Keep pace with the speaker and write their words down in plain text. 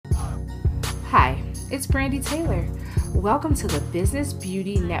it's Brandy Taylor. Welcome to the Business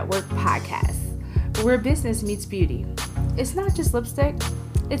Beauty Network podcast, where business meets beauty. It's not just lipstick,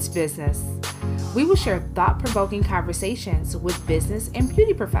 it's business. We will share thought-provoking conversations with business and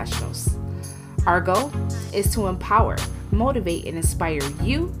beauty professionals. Our goal is to empower, motivate, and inspire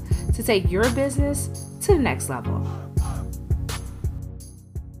you to take your business to the next level.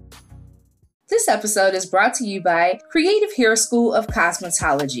 This episode is brought to you by Creative Hair School of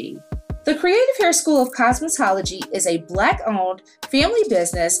Cosmetology. The Creative Hair School of Cosmetology is a Black-owned family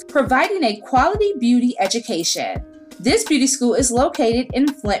business providing a quality beauty education. This beauty school is located in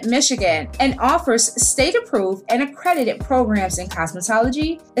Flint, Michigan, and offers state-approved and accredited programs in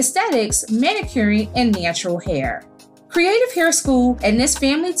cosmetology, aesthetics, manicuring, and natural hair. Creative Hair School and this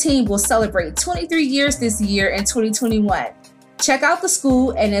family team will celebrate 23 years this year in 2021. Check out the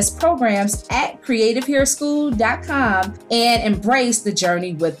school and its programs at creativehairschool.com and embrace the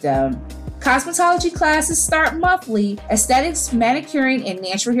journey with them. Cosmetology classes start monthly. Aesthetics, manicuring, and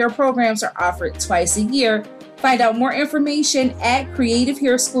natural hair programs are offered twice a year. Find out more information at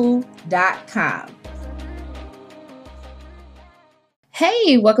creativehairschool.com.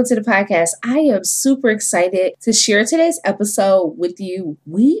 Hey, welcome to the podcast. I am super excited to share today's episode with you.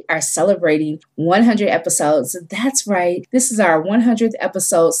 We are celebrating 100 episodes. That's right. This is our 100th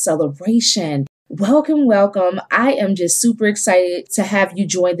episode celebration. Welcome, welcome. I am just super excited to have you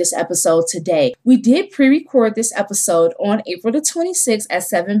join this episode today. We did pre-record this episode on April the 26th at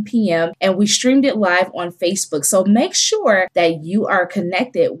 7 p.m. and we streamed it live on Facebook. So make sure that you are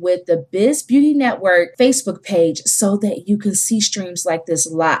connected with the Biz Beauty Network Facebook page so that you can see streams like this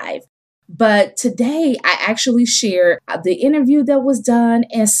live. But today, I actually share the interview that was done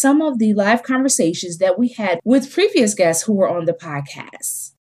and some of the live conversations that we had with previous guests who were on the podcast.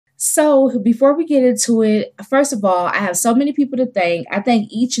 So before we get into it, first of all, I have so many people to thank. I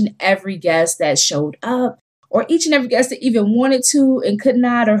thank each and every guest that showed up, or each and every guest that even wanted to and could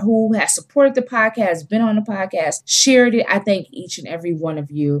not, or who has supported the podcast, been on the podcast, shared it. I thank each and every one of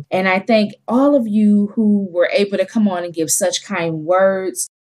you. And I thank all of you who were able to come on and give such kind words.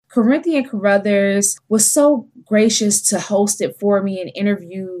 Corinthian Carruthers was so gracious to host it for me and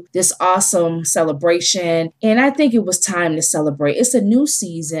interview this awesome celebration. And I think it was time to celebrate. It's a new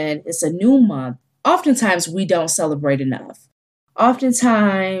season. It's a new month. Oftentimes, we don't celebrate enough.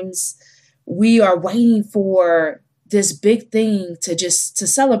 Oftentimes, we are waiting for this big thing to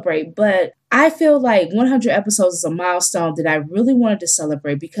celebrate. But I feel like 100 episodes is a milestone that I really wanted to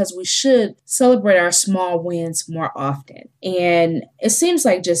celebrate because we should celebrate our small wins more often. And it seems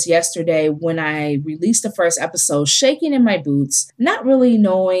like just yesterday when I released the first episode, shaking in my boots, not really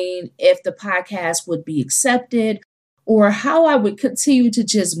knowing if the podcast would be accepted or how I would continue to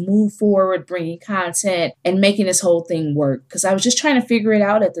just move forward, bringing content and making this whole thing work. Because I was just trying to figure it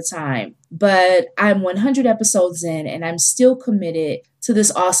out at the time. But I'm 100 episodes in and I'm still committed to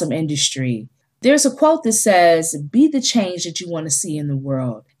this awesome industry. There's a quote that says, be the change that you want to see in the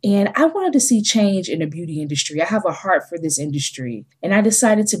world. And I wanted to see change in the beauty industry. I have a heart for this industry. And I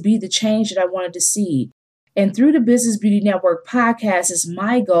decided to be the change that I wanted to see. And through the Business Beauty Network podcast, it's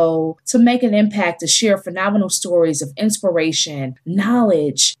my goal to make an impact, to share phenomenal stories of inspiration,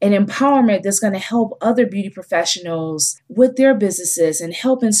 knowledge, and empowerment that's going to help other beauty professionals with their businesses and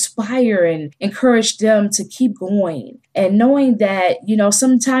help inspire and encourage them to keep going. And knowing that,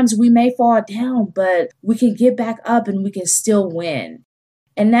 sometimes we may fall down, but we can get back up and we can still win.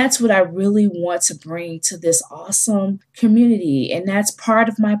 And that's what I really want to bring to this awesome community. And that's part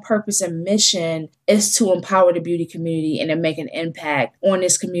of my purpose and mission is to empower the beauty community and to make an impact on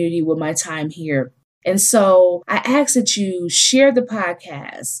this community with my time here. And so I ask that you share the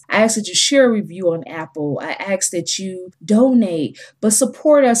podcast. I ask that you share a review on Apple. I ask that you donate, but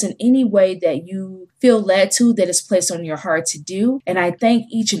support us in any way that you feel led to, that is placed on your heart to do. And I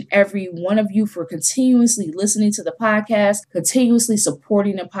thank each and every one of you for continuously listening to the podcast, continuously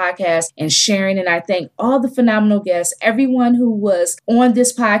supporting the podcast and sharing. And I thank all the phenomenal guests, everyone who was on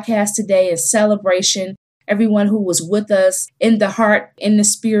this podcast today in celebration, everyone who was with us in the heart, in the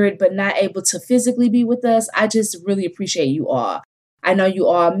spirit, but not able to physically be with us. I just really appreciate you all. I know you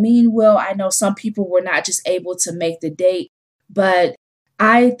all mean well. I know some people were not just able to make the date, but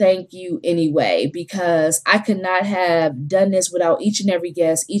I thank you anyway, because I could not have done this without each and every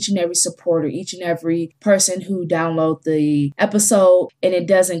guest, each and every supporter, each and every person who download the episode, and it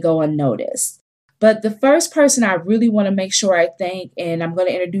doesn't go unnoticed. But the first person I really want to make sure I thank, and I'm going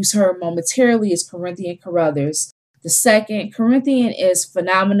to introduce her momentarily, is Corinthian Carruthers. The second, Corinthian is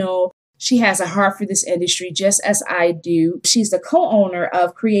phenomenal. She has a heart for this industry, just as I do. She's the co-owner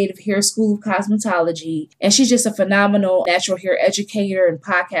of Creative Hair School of Cosmetology, and she's just a phenomenal natural hair educator and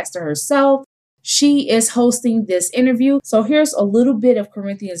podcaster herself. She is hosting this interview. So here's a little bit of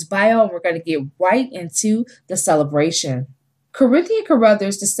Corinthia's bio, and we're going to get right into the celebration. Corinthia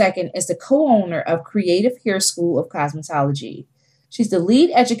Carruthers II is the co-owner of Creative Hair School of Cosmetology. She's the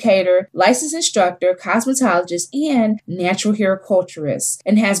lead educator, licensed instructor, cosmetologist, and natural hair culturist,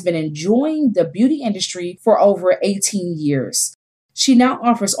 and has been enjoying the beauty industry for over 18 years. She now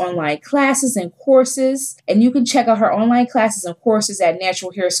offers online classes and courses, and you can check out her online classes and courses at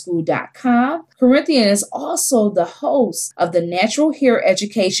naturalhairschool.com. Corinthia is also the host of the Natural Hair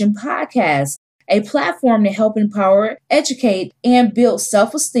Education Podcast, a platform to help empower, educate, and build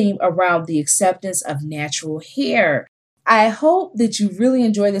self-esteem around the acceptance of natural hair. I hope that you really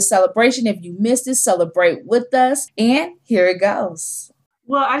enjoy this celebration. If you missed it, celebrate with us. And here it goes.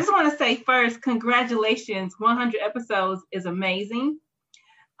 Well, I just want to say first, congratulations. 100 episodes is amazing.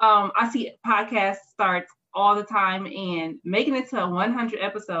 I see podcasts start all the time, and making it to 100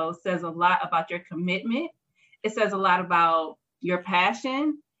 episodes says a lot about your commitment. It says a lot about your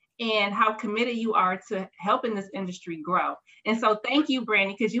passion and how committed you are to helping this industry grow. And so thank you,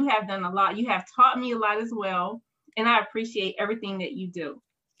 Brandy, because you have done a lot. You have taught me a lot as well. And I appreciate everything that you do.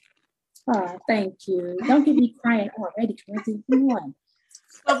 Oh, thank you. Don't get me crying already, Corinthian.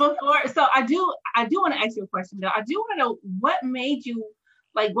 So I do want to ask you a question though. I do want to know what made you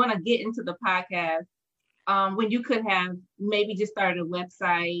want to get into the podcast when you could have maybe just started a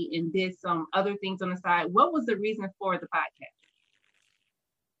website and did some other things on the side. What was the reason for the podcast?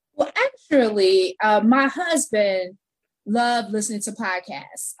 Well, actually, my husband loved listening to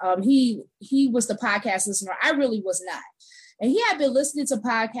podcasts. He was the podcast listener. I really was not. And he had been listening to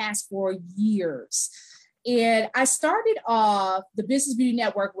podcasts for years. And I started off, the Business Beauty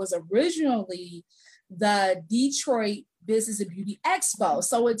Network was originally the Detroit Business and Beauty Expo.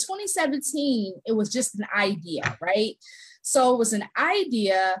 So in 2017, it was just an idea, right? So it was an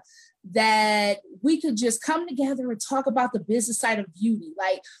idea that we could just come together and talk about the business side of beauty.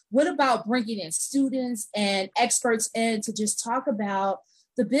 Like, what about bringing in students and experts in to just talk about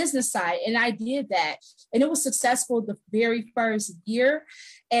the business side? And I did that. And it was successful the very first year.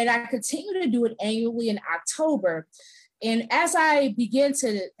 And I continue to do it annually in October. And as I began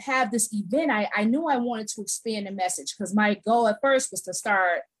to have this event, I knew I wanted to expand the message, because my goal at first was to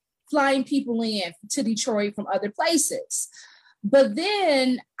start flying people in to Detroit from other places. But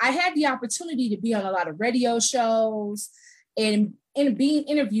then I had the opportunity to be on a lot of radio shows and being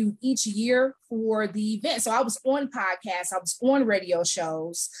interviewed each year for the event. So I was on podcasts, I was on radio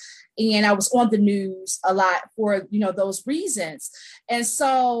shows, and I was on the news a lot for, those reasons. And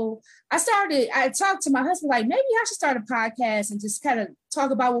so I talked to my husband, like, maybe I should start a podcast and just kind of talk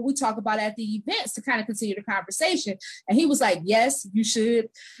about what we talk about at the events to kind of continue the conversation. And he was like, yes, you should.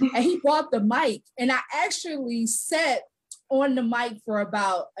 And he bought the mic, and I actually sat on the mic for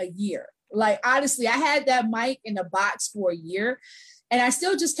about a year. Like, honestly, I had that mic in the box for a year, and I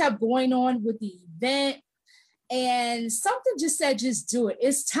still just kept going on with the event. And something just said, just do it.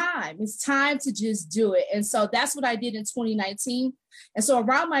 It's time. It's time to just do it. And so that's what I did in 2019. And so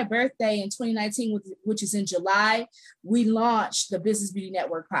around my birthday in 2019, which is in July, we launched the Business Beauty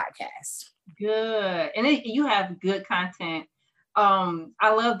Network podcast. Good. And you have good content.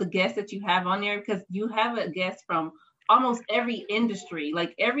 I love the guests that you have on there, because you have a guest from almost every industry,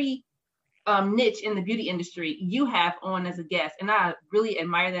 like every niche in the beauty industry you have on as a guest. And I really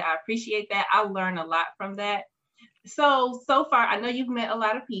admire that. I appreciate that. I learn a lot from that. So far, I know you've met a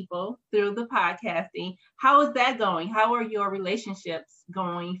lot of people through the podcasting. How is that going? How are your relationships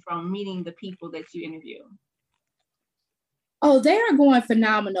going from meeting the people that you interview? Oh, they are going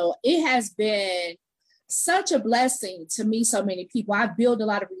phenomenal. It has been such a blessing to meet so many people. I've built a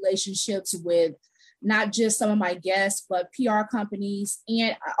lot of relationships with not just some of my guests, but PR companies,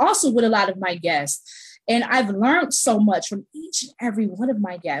 and also with a lot of my guests. And I've learned so much from each and every one of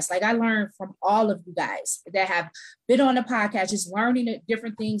my guests. Like, I learned from all of you guys that have been on the podcast, just learning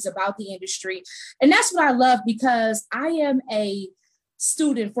different things about the industry. And that's what I love, because I am a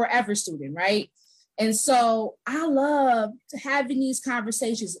student, forever student, right? And so I love having these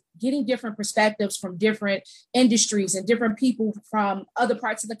conversations, getting different perspectives from different industries and different people from other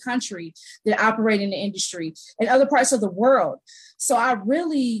parts of the country that operate in the industry and other parts of the world. So I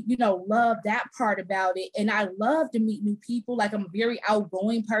really, love that part about it. And I love to meet new people. Like, I'm a very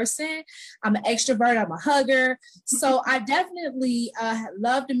outgoing person. I'm an extrovert. I'm a hugger. So I definitely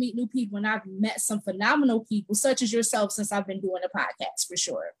love to meet new people. And I've met some phenomenal people such as yourself since I've been doing the podcast, for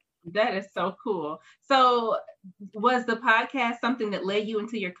sure. That is so cool. So was the podcast something that led you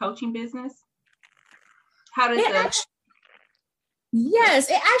into your coaching business?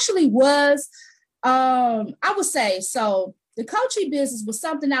 Yes, it actually was. I would say so. the coaching business was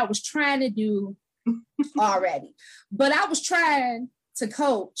something I was trying to do already, but I was trying to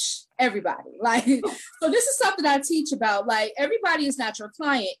coach everybody. Like, so this is something I teach about. Like, everybody is not your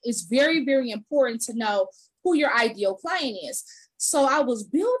client. It's very, very important to know who your ideal client is. So I was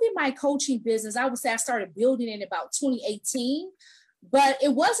building my coaching business. I would say I started building it in about 2018, but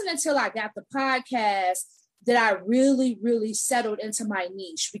it wasn't until I got the podcast that I really, really settled into my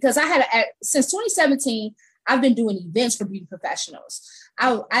niche, because I had, since 2017, I've been doing events for beauty professionals.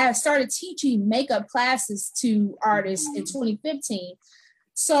 I started teaching makeup classes to artists in 2015.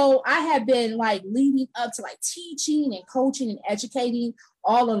 So I have been like leading up to like teaching and coaching and educating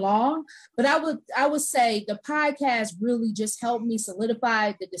all along. But I would say the podcast really just helped me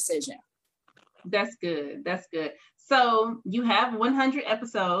solidify the decision. That's good. That's good. So you have 100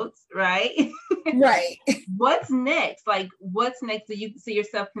 episodes, right? Right. What's next? Like, what's next? Do you see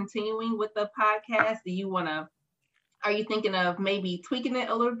yourself continuing with the podcast? Are you thinking of maybe tweaking it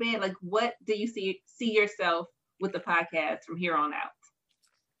a little bit? Like, what do you see yourself with the podcast from here on out?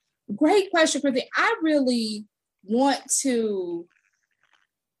 Great question, Christine. I really want to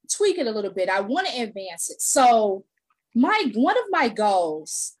tweak it a little bit. I want to advance it. So one of my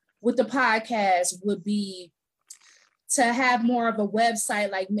goals with the podcast would be to have more of a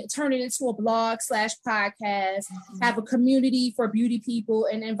website, like turn it into a blog/podcast, have a community for beauty people,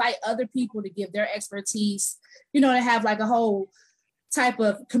 and invite other people to give their expertise, to have like a whole type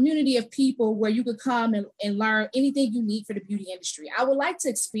of community of people where you could come and learn anything you need for the beauty industry. I would like to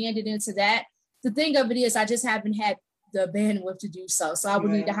expand it into that. The thing of it is, I just haven't had the bandwidth to do so. So I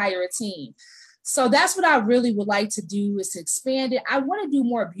would need to hire a team. So that's what I really would like to do, is to expand it. I want to do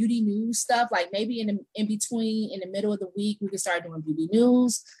more beauty news stuff, like maybe in between, in the middle of the week, we can start doing beauty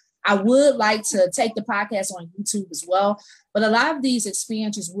news. I would like to take the podcast on YouTube as well, but a lot of these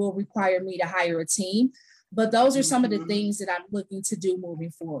expansions will require me to hire a team. But those are some of the things that I'm looking to do moving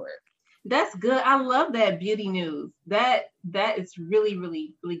forward. That's good. I love that beauty news. That is really,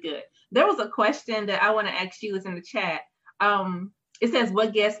 really, really good. There was a question that I want to ask you, is in the chat. It says,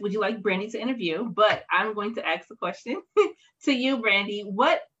 what guest would you like Brandy to interview? But I'm going to ask the question to you, Brandy.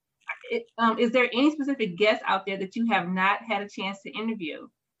 Is there any specific guest out there that you have not had a chance to interview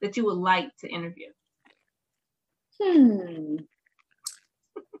that you would like to interview?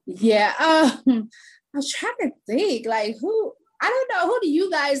 Yeah. I was trying to think, like, who, I don't know, who do you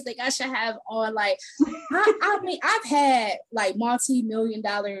guys think I should have on? Like, I mean, I've had like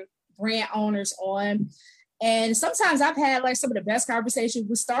multi-million-dollar brand owners on, and sometimes I've had like some of the best conversations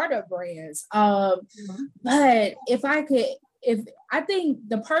with startup brands. But if I think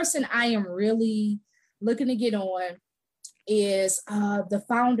the person I am really looking to get on is the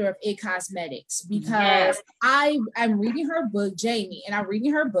founder of It Cosmetics, because I'm reading her book, Jamie, and I'm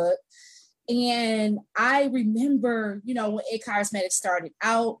reading her book. And I remember, when It Cosmetics started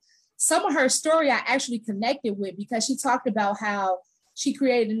out, some of her story I actually connected with, because she talked about how she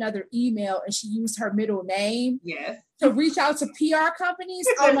created another email and she used her middle name to reach out to PR companies.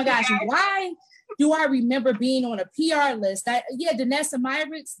 Oh my gosh, why do I remember being on a PR list? Danessa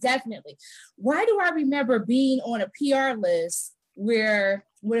Myricks, definitely. Why do I remember being on a PR list with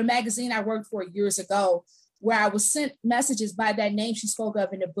a magazine I worked for years ago, where I was sent messages by that name she spoke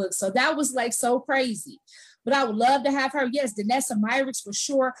of in the book? So that was like so crazy. But I would love to have her. Yes, Danessa Myricks for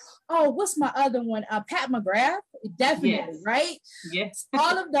sure. Oh, what's my other one? Pat McGrath, definitely, right? Yes.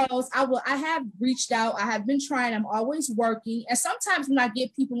 All of those, I have reached out. I have been trying. I'm always working. And sometimes when I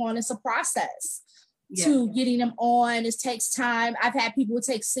get people on, it's a process to getting them on. It takes time. I've had people who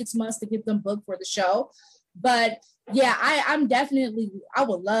take 6 months to get them booked for the show. But yeah, I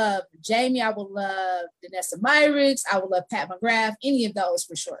would love Jamie. I would love Danessa Myricks. I would love Pat McGrath. Any of those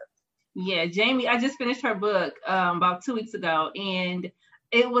for sure. Yeah, Jamie, I just finished her book about 2 weeks ago, and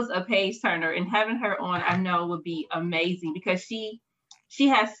it was a page turner, and having her on, I know, would be amazing, because she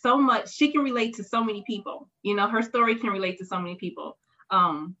has so much, she can relate to so many people. Her story can relate to so many people.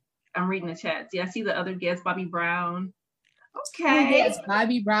 I'm reading the chats. Yeah, I see the other guest, Bobby Brown. Okay. Yes,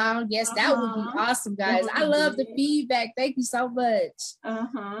 Bobby Brown. Yes, that would be awesome, guys. I love the feedback. Thank you so much.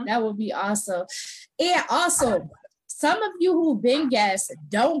 That would be awesome. And also, some of you who've been guests,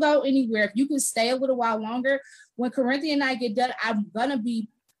 don't go anywhere. If you can stay a little while longer, when Corinthia and I get done, I'm gonna be,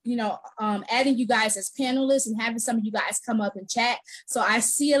 adding you guys as panelists and having some of you guys come up and chat. So I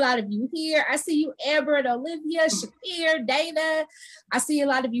see a lot of you here. I see you, Amber, Olivia, Shakir, Dana. I see a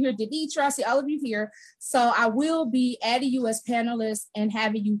lot of you here, Denitra. I see all of you here. So I will be adding you as panelists and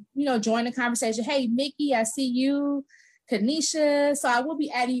having you, join the conversation. Hey, Mickey, I see you. Kanisha. So I will be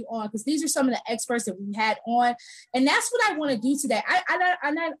adding you on, because these are some of the experts that we had on. And that's what I want to do today.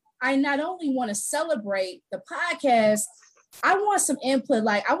 I not only want to celebrate the podcast, I want some input.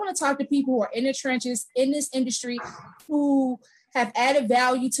 Like, I want to talk to people who are in the trenches in this industry, who have added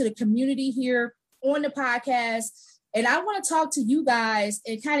value to the community here on the podcast. And I want to talk to you guys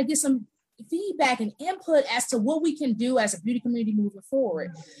and kind of get some feedback and input as to what we can do as a beauty community moving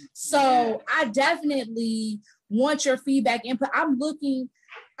forward. So I definitely want your feedback, input. I'm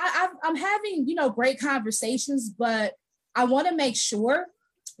having, great conversations, but I want to make sure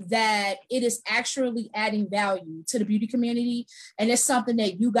that it is actually adding value to the beauty community, and it's something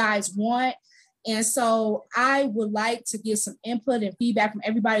that you guys want. And so I would like to get some input and feedback from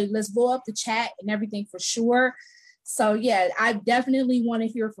everybody. Let's blow up the chat and everything for sure. So yeah, I definitely want to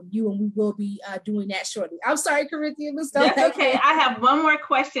hear from you, and we will be doing that shortly. I'm sorry, Corinthia. Let's go. That's okay. I have one more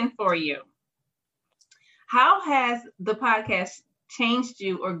question for you. How has the podcast changed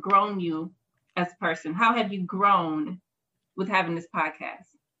you or grown you as a person? How have you grown with having this podcast?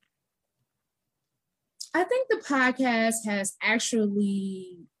 I think the podcast has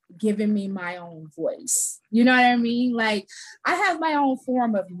actually given me my own voice. You know what I mean? Like, I have my own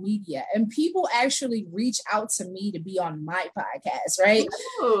form of media, and people actually reach out to me to be on my podcast, right?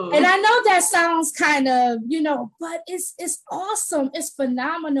 Ooh. And I know that sounds kind of, but it's awesome. It's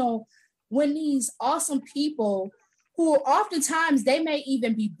phenomenal when these awesome people, who oftentimes they may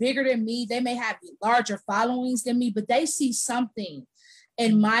even be bigger than me, they may have larger followings than me, but they see something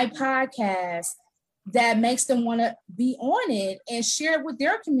in my podcast that makes them want to be on it and share it with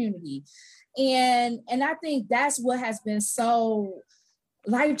their community. And I think that's what has been so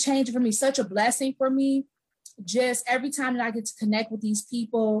life-changing for me, such a blessing for me. Just every time that I get to connect with these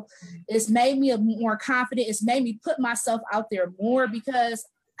people, it's made me more confident. It's made me put myself out there more, because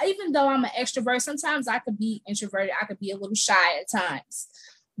even though I'm an extrovert, sometimes I could be introverted. I could be a little shy at times,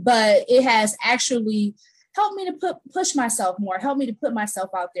 but it has actually helped me to push myself more, help me to put myself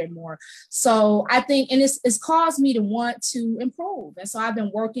out there more. So I think, and it's caused me to want to improve. And so I've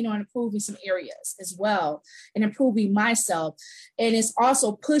been working on improving some areas as well and improving myself. And it's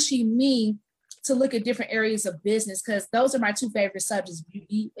also pushing me to look at different areas of business, because those are my two favorite subjects,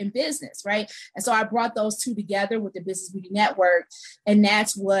 beauty and business, right? And so I brought those two together with the Business Beauty Network, and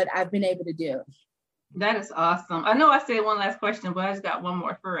that's what I've been able to do. That is awesome. I know I said one last question, but I just got one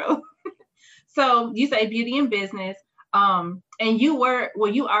more for real. So you say beauty and business, and you are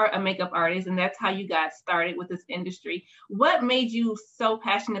a makeup artist, and that's how you got started with this industry. What made you so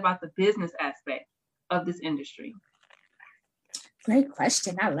passionate about the business aspect of this industry? Great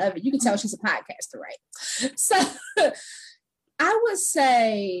question. I love it. You can tell she's a podcaster, right? So I would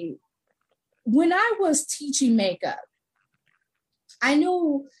say, when I was teaching makeup, I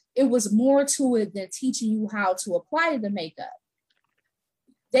knew it was more to it than teaching you how to apply the makeup.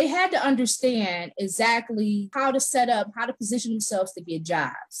 They had to understand exactly how to set up, how to position themselves to get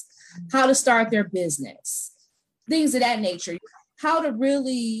jobs, how to start their business, things of that nature, how to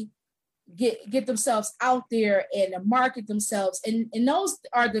really get themselves out there and market themselves. And those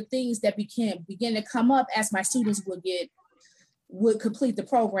are the things that begin to come up as my students would complete the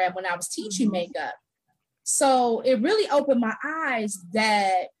program when I was teaching makeup. So it really opened my eyes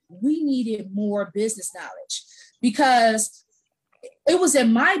that we needed more business knowledge, because it was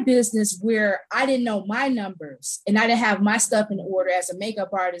in my business where I didn't know my numbers and I didn't have my stuff in order as a makeup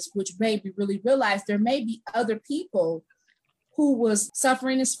artist, which made me really realize there may be other people who was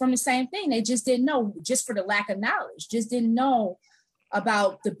suffering from the same thing. They just didn't know, just for the lack of knowledge, just didn't know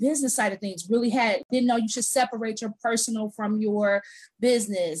about the business side of things, didn't know you should separate your personal from your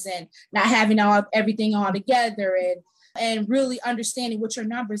business, and not having everything all together, and really understanding what your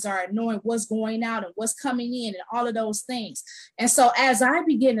numbers are and knowing what's going out and what's coming in and all of those things. And so as I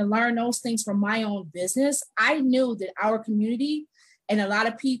began to learn those things from my own business, I knew that our community and a lot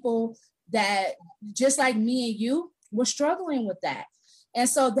of people that just like me and you were struggling with that. And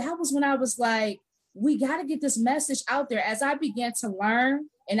so that was when I was like, we got to get this message out there. As I began to learn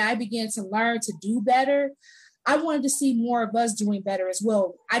and I began to learn to do better, I wanted to see more of us doing better as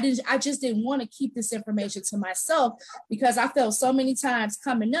well. I just didn't want to keep this information to myself, because I felt so many times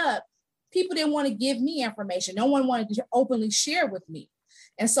coming up, people didn't want to give me information. No one wanted to openly share with me.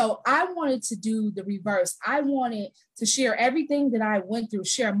 And so I wanted to do the reverse. I wanted to share everything that I went through,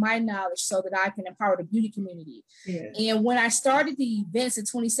 share my knowledge so that I can empower the beauty community. Yeah. And when I started the events in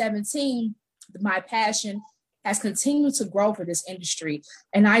 2017, my passion has continued to grow for this industry.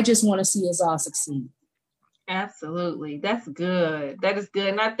 And I just want to see us all succeed. Absolutely. That's good. That is good.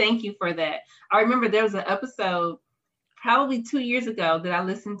 And I thank you for that. I remember there was an episode probably 2 years ago that I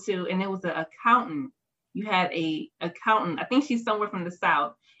listened to, and it was an accountant. You had a accountant. I think she's somewhere from the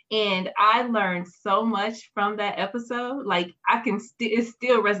South. And I learned so much from that episode. Like, it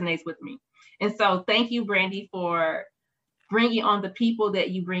still resonates with me. And so thank you, Brandy, for bringing on the people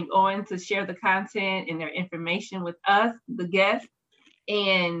that you bring on to share the content and their information with us, the guests.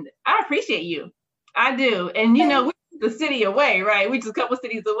 And I appreciate you. I do. And we're the city away, right? We're just a couple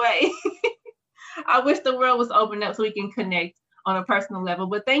cities away. I wish the world was open up so we can connect on a personal level.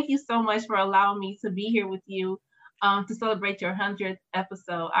 But thank you so much for allowing me to be here with you to celebrate your 100th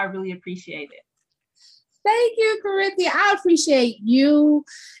episode. I really appreciate it. Thank you, Corinthia. I appreciate you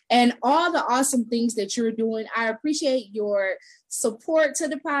and all the awesome things that you're doing. I appreciate your support to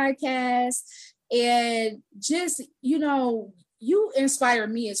the podcast. And just, you inspire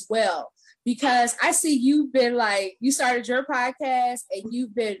me as well, because I see you've been you started your podcast and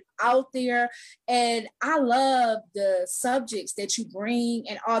you've been out there, and I love the subjects that you bring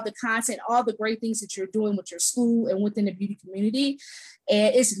and all the content, all the great things that you're doing with your school and within the beauty community.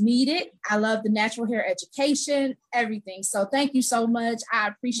 And it's needed. I love the natural hair education, everything. So thank you so much. I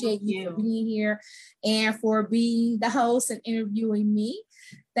appreciate you for being here and for being the host and interviewing me.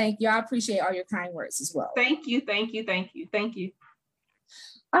 Thank you. I appreciate all your kind words as well. Thank you. Thank you. Thank you. Thank you.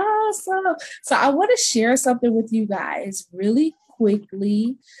 Awesome. So I want to share something with you guys really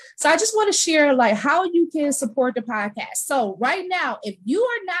quickly. So I just want to share how you can support the podcast. So right now, if you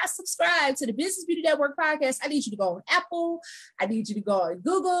are not subscribed to the Business Beauty Network podcast, I need you to go on Apple. I need you to go on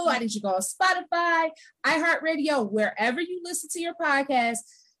Google. I need you to go on Spotify, iHeartRadio, wherever you listen to your podcast.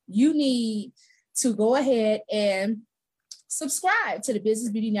 You need to go ahead and subscribe to the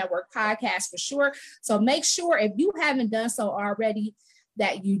Business Beauty Network podcast for sure. So make sure, if you haven't done so already,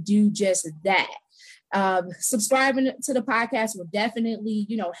 that you do just that. Subscribing to the podcast will definitely,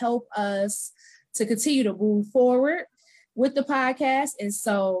 help us to continue to move forward with the podcast. And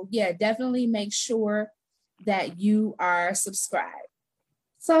so, yeah, definitely make sure that you are subscribed.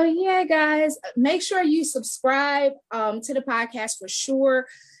 So, yeah, guys, make sure you subscribe to the podcast for sure.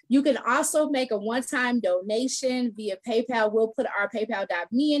 You can also make a one-time donation via PayPal. We'll put our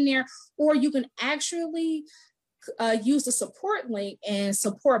paypal.me in there, or you can actually use the support link and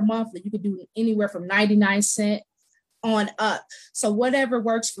support monthly. You can do anywhere from 99 cents on up. So whatever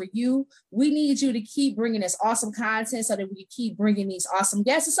works for you. We need you to keep bringing this awesome content so that we can keep bringing these awesome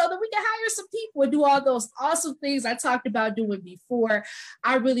guests, and so that we can hire some people and do all those awesome things I talked about doing before.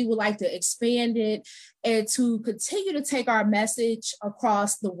 I really would like to expand it and to continue to take our message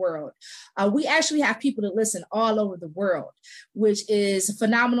across the world. We actually have people that listen all over the world, which is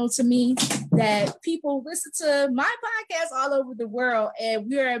phenomenal to me, that people listen to my podcast all over the world, and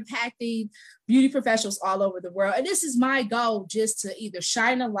we are impacting beauty professionals all over the world. And this is my goal, just to either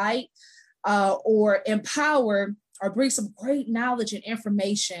shine a light or empower or bring some great knowledge and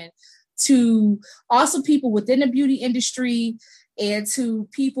information to awesome people within the beauty industry and to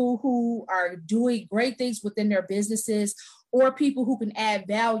people who are doing great things within their businesses, or people who can add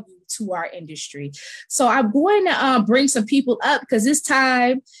value to our industry. So I'm going to bring some people up, because it's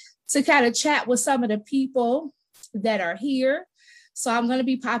time to kind of chat with some of the people that are here. So I'm going to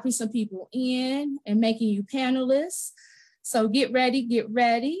be popping some people in and making you panelists. So get ready, get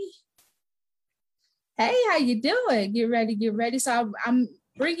ready. Hey, how you doing? Get ready, get ready. So I'm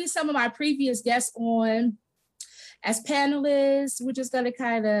bringing some of my previous guests on as panelists. We're just going to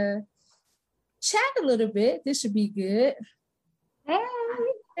kind of chat a little bit. This should be good.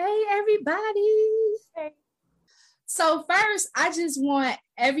 Hey, everybody. Hey. So first, I just want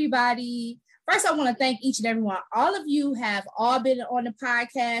everybody... First, I want to thank each and every one. All of you have all been on the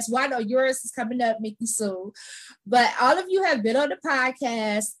podcast. Well, I know yours is coming up, Mickey, soon. But all of you have been on the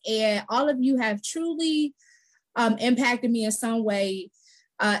podcast, and all of you have truly impacted me in some way.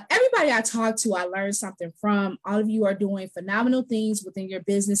 Everybody I talk to, I learned something from. All of you are doing phenomenal things within your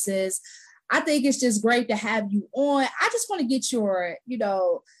businesses. I think it's just great to have you on. I just want to get your,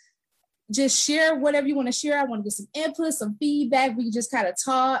 just share whatever you want to share. I want to get some input, some feedback. We can just kind of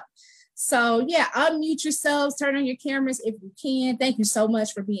talk. So yeah, unmute yourselves, turn on your cameras if you can. Thank you so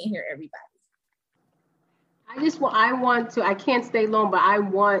much for being here, everybody. I can't stay long, but I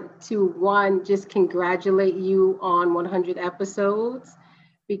want to, just congratulate you on 100 episodes,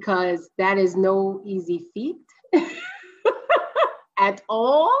 because that is no easy feat at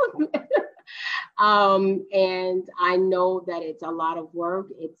all. And I know that it's a lot of work.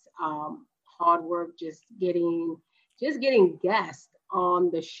 It's hard work, just getting guests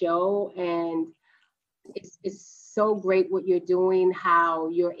on the show. And it's so great what you're doing, how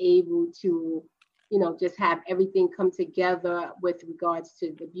you're able to, just have everything come together with regards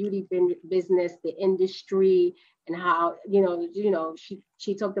to the beauty business, the industry, and how,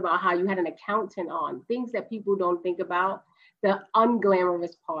 she talked about how you had an accountant on, things that people don't think about, the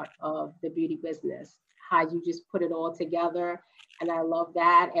unglamorous part of the beauty business, how you just put it all together. And I love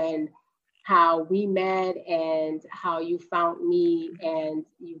that. And how we met and how you found me, and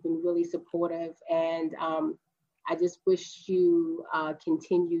you've been really supportive. And I just wish you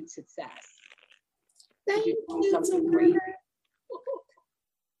continued success. Thank You're doing you, something great.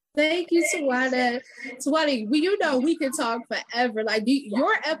 Thank you, Tawanda. Tawanda, you know we can talk forever. Like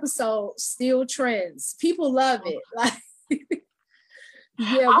your episode still trends. People love it. Like,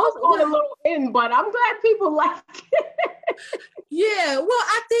 yeah, I was going a little in, but I'm glad people like it. Yeah, well,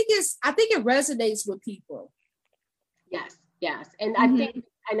 I think it resonates with people. Yes, and I think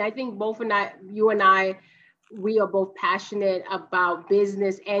you and I, we are both passionate about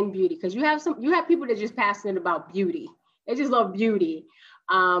business and beauty, because you have people that are just passionate about beauty. They just love beauty.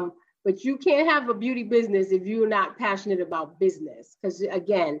 But you can't have a beauty business if you're not passionate about business, because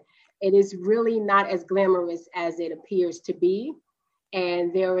again, it is really not as glamorous as it appears to be.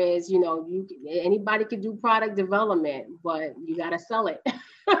 And there is, anybody could do product development, but you got to sell it.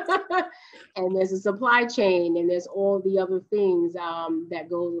 And there's a supply chain, and there's all the other things that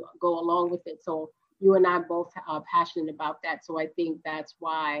go along with it. So you and I both are passionate about that. So I think that's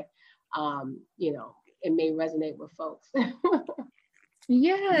why, it may resonate with folks.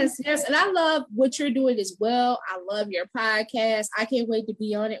 Yes. And I love what you're doing as well. I love your podcast. I can't wait to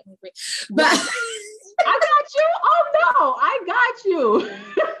be on it. But I got you. Oh no, I got you.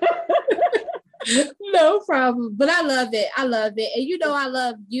 No problem. But I love it. And I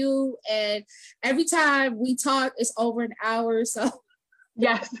love you. And every time we talk, it's over an hour. So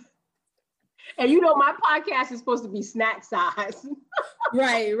yes. And my podcast is supposed to be snack size.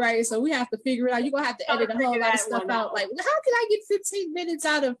 Right. So we have to figure it out. You're going to have to edit a whole lot of stuff out. Like, how can I get 15 minutes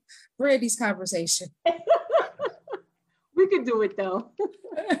out of Brandy's conversation? We could do it though.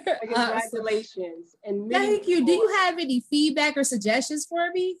 Congratulations. And thank you. Do you have any feedback or suggestions for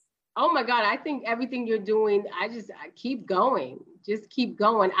me? Oh my God, I think everything you're doing, I keep going. Just keep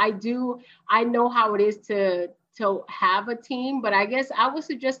going. I know how it is to have a team, but I guess I would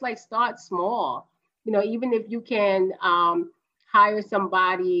suggest start small. Even if you can hire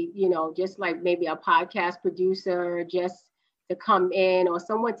somebody, just like maybe a podcast producer just to come in, or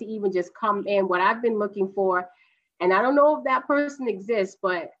someone to even just come in. What I've been looking for, and I don't know if that person exists,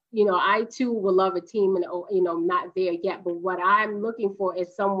 but I too would love a team, and not there yet. But what I'm looking for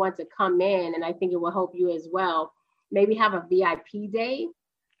is someone to come in, and I think it will help you as well. Maybe have a VIP day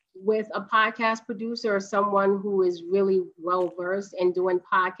with a podcast producer or someone who is really well versed in doing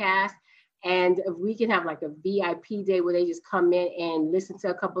podcasts. And if we can have a VIP day where they just come in and listen to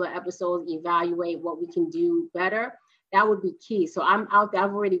a couple of episodes, evaluate what we can do better, that would be key. So I'm out there.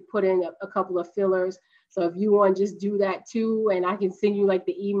 I've already put in a couple of fillers. So if you want to just do that too, and I can send you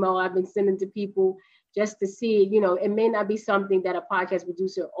the email I've been sending to people just to see, it may not be something that a podcast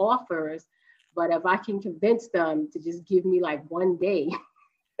producer offers, but if I can convince them to just give me 1 day,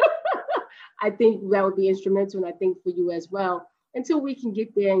 I think that would be instrumental. And I think for you as well, until we can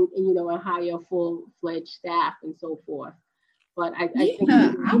get there and hire a full-fledged staff and so forth. But I think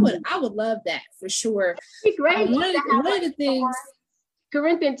I would love that for sure. It'd be great. One of the things,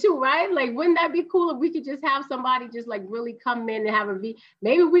 Corinthian too, right? Wouldn't that be cool if we could just have somebody just really come in and have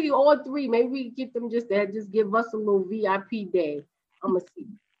maybe we all three, maybe we get them just give us a little VIP day. I'm gonna see.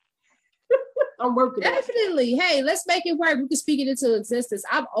 I'm working. Definitely. Hey, let's make it work. We can speak it into existence.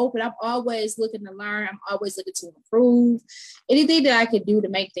 I'm open. I'm always looking to learn. I'm always looking to improve. Anything that I can do to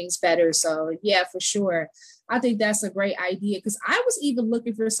make things better. So yeah, for sure. I think that's a great idea, because I was even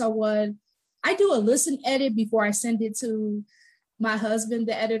looking for someone. I do a listen edit before I send it to my husband,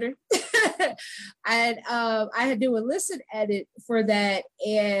 the editor. And I do a listen edit for that.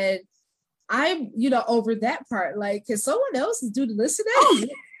 And I'm, over that part. Can someone else do the listen edit?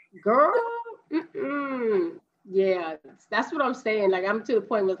 Girl. Yeah, that's what I'm saying. I'm to the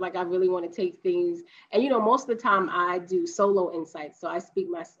point where I really want to take things, and most of the time I do solo insights. So I speak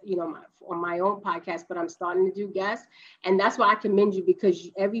on my own podcast, but I'm starting to do guests, and that's why I commend you, because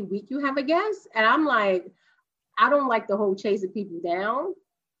every week you have a guest, and I'm I don't like the whole chasing people down.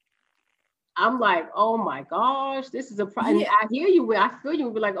 I'm oh my gosh, this is a problem. Yeah. I hear you. I feel you.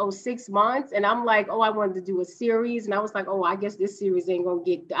 We're 6 months. And I'm I wanted to do a series. And I was I guess this series ain't going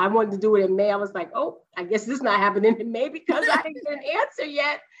to get, I wanted to do it in May. I was I guess this is not happening in May because I didn't get an answer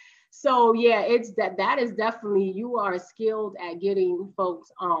yet. So yeah, it's that is definitely, you are skilled at getting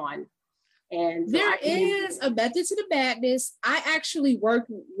folks on. And so there is a method to the madness. I actually work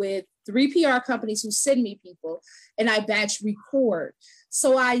with 3 PR companies who send me people, and I batch record.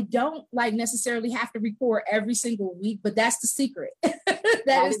 So I don't necessarily have to record every single week, but that's the secret.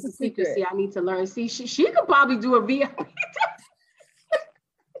 that is the secret. See, I need to learn. See, she could probably do a VIP.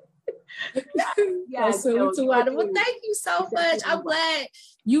 Well, thank you so much. I'm glad.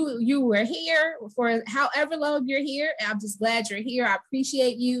 you were here for however long you're here. And I'm just glad you're here. I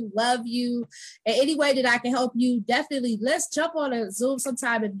appreciate you, love you. And any way that I can help you, definitely let's jump on a Zoom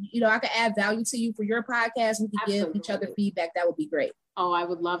sometime. And I can add value to you for your podcast. We can Absolutely. give each other feedback. That would be great. Oh, I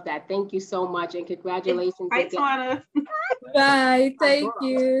would love that. Thank you so much. And congratulations. Bye, Tawana. Bye. Thank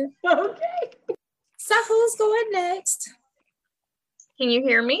you. Okay. So who's going next? Can you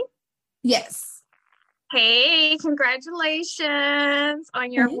hear me? Yes. Hey, congratulations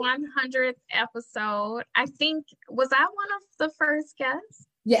on your 100th episode. I think, was I one of the first guests?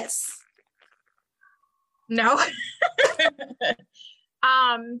 Yes. No.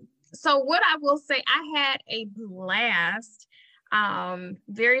 So what I will say, I had a blast.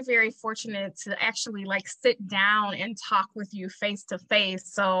 Very, very fortunate to actually like sit down and talk with you face to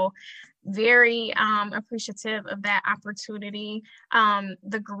face. So very appreciative of that opportunity.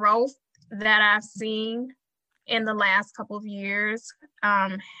 The growth that I've seen in the last couple of years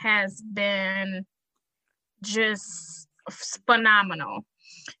has been just phenomenal.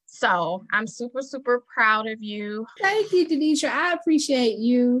 So I'm super, super proud of you. Thank you, Denisha. I appreciate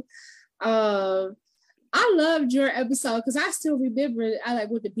you. I loved your episode because I still remember I like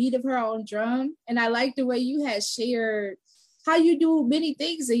with the beat of her own drum. And I like the way you had shared how you do many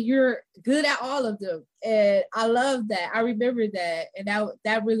things and you're good at all of them. And I love that. I remember that. And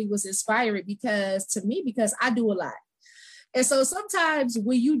that really was inspiring because I do a lot. And so sometimes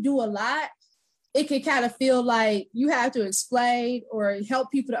when you do a lot, it can kind of feel like you have to explain or help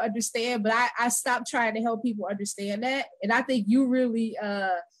people to understand. But I stopped trying to help people understand that. And I think you really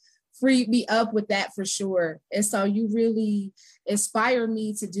freed me up with that for sure. And so you really inspire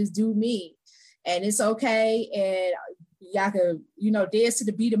me to just do me. And it's okay. And y'all can, dance to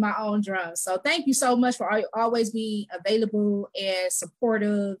the beat of my own drum. So thank you so much for always being available and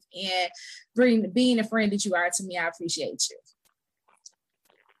supportive and being a friend that you are to me. I appreciate you.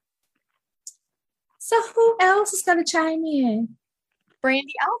 So who else is going to chime in?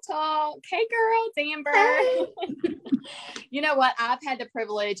 Brandy, I'll talk. Hey, girl, Amber. Hey. You know what? I've had the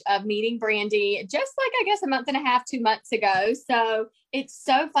privilege of meeting Brandy just like, I guess, a month and a half, 2 months ago. So it's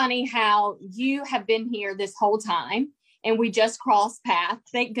so funny how you have been here this whole time and we just crossed paths.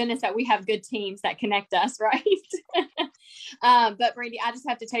 Thank goodness that we have good teams that connect us, right? But Brandy, I just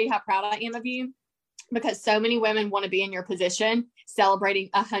have to tell you how proud I am of you because so many women want to be in your position celebrating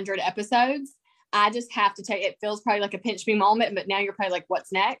 100 episodes. I just have to tell you, it feels probably like a pinch me moment, but now you're probably like,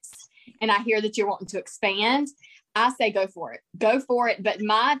 what's next? And I hear that you're wanting to expand. I say, go for it. Go for it. But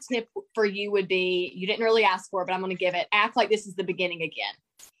my tip for you would be, you didn't really ask for it, but I'm going to give it. Act like this is the beginning again.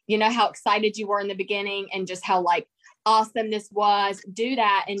 You know how excited you were in the beginning and just how like awesome this was. Do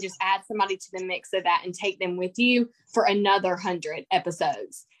that and just add somebody to the mix of that and take them with you for another 100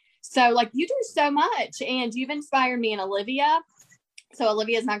 episodes. So like you do so much and you've inspired me and Olivia. So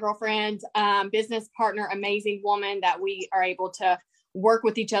Olivia is my girlfriend, business partner, amazing woman that we are able to work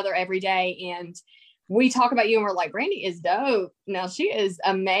with each other every day. And we talk about you and we're like, Brandy is dope. Now she is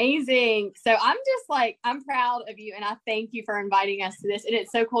amazing. So I'm just like, I'm proud of you. And I thank you for inviting us to this. And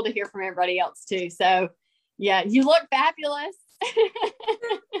it's so cool to hear from everybody else too. So yeah, you look fabulous.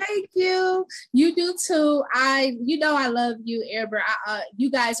 Thank you. You do too. I love you, Amber. You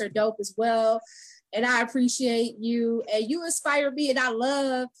guys are dope as well. And I appreciate you and you inspire me. And I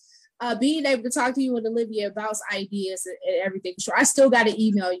love being able to talk to you and Olivia about ideas and everything. Sure. I still got to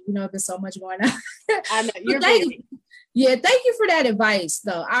email you, there's so much going on. I know you're busy. Yeah. Thank you for that advice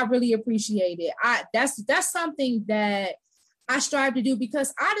though. I really appreciate it. That's something that I strive to do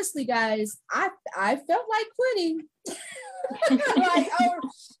because honestly, guys, I felt like quitting.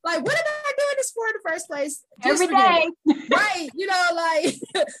 like what am I doing this for in the first place? Every day. Right.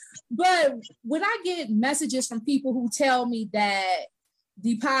 But when I get messages from people who tell me that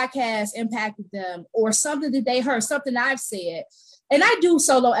the podcast impacted them or something that they heard, something I've said, and I do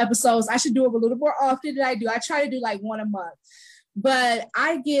solo episodes, I should do it a little more often than I do. I try to do like one a month. But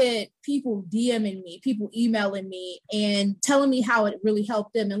I get people DMing me, people emailing me and telling me how it really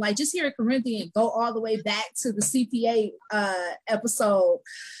helped them. And like just hearing Corinthian go all the way back to the CPA episode,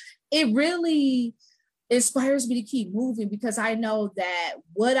 it really inspires me to keep moving because I know that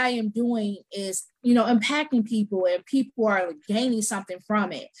what I am doing is, impacting people and people are gaining something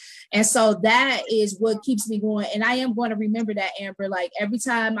from it. And so that is what keeps me going. And I am going to remember that, Amber, like every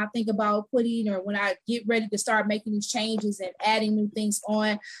time I think about quitting or when I get ready to start making these changes and adding new things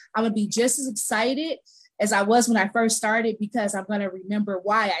on, I'm going to be just as excited as I was when I first started because I'm going to remember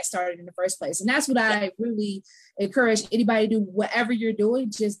why I started in the first place. And that's what I really encourage anybody to do. Whatever you're doing,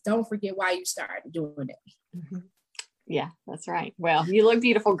 just don't forget why you started doing it. Mm-hmm. Yeah, that's right. Well, you look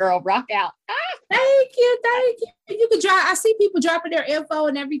beautiful, girl. Rock out. Thank you. Thank you. You can drop, I see people dropping their info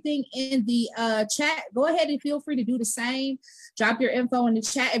and everything in the chat. Go ahead and feel free to do the same. Drop your info in the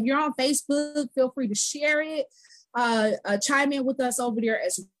chat. If you're on Facebook, feel free to share it. Chime in with us over there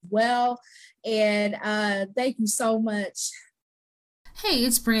as well. And thank you so much. Hey,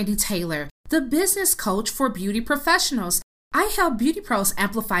 it's Brandy Taylor, the business coach for beauty professionals. I help beauty pros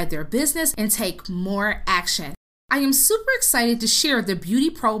amplify their business and take more action. I am super excited to share the Beauty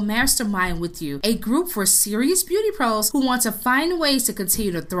Pro Mastermind with you, a group for serious beauty pros who want to find ways to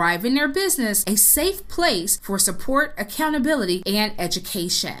continue to thrive in their business, a safe place for support, accountability, and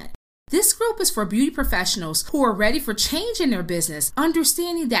education. This group is for beauty professionals who are ready for change in their business,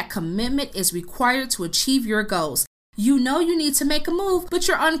 understanding that commitment is required to achieve your goals. You know you need to make a move, but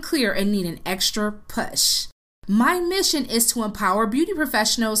you're unclear and need an extra push. My mission is to empower beauty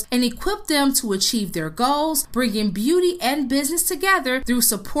professionals and equip them to achieve their goals, bringing beauty and business together through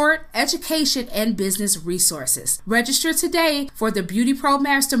support, education, and business resources. Register today for the Beauty Pro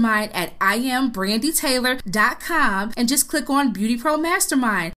Mastermind at IamBrandyTaylor.com and just click on Beauty Pro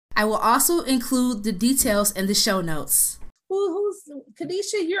Mastermind. I will also include the details in the show notes. Who's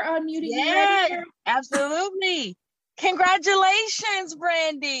Kadisha? You're unmuted. Yeah, absolutely. Congratulations,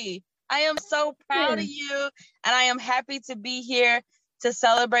 Brandy. I am so proud of you, and I am happy to be here to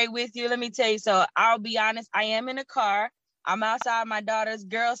celebrate with you. Let me tell you, so I'll be honest, I am in a car. I'm outside my daughter's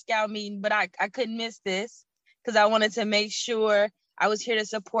Girl Scout meeting, but I couldn't miss this because I wanted to make sure I was here to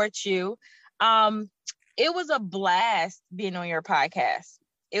support you. It was a blast being on your podcast.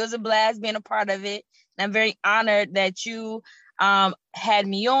 It was a blast being a part of it. And I'm very honored that you had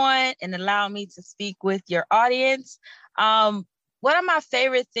me on and allowed me to speak with your audience. One of my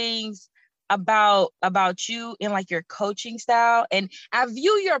favorite things about you and like your coaching style, and I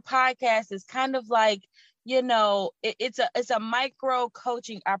view your podcast as kind of like, you know, it's a micro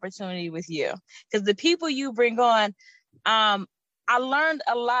coaching opportunity with you, because the people you bring on, I learned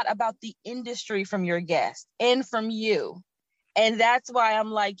a lot about the industry from your guests and from you. And that's why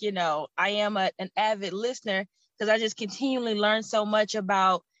I'm like, you know, I am an avid listener, because I just continually learn so much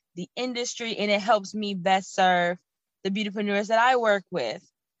about the industry, and it helps me best serve the beautypreneurs that I work with.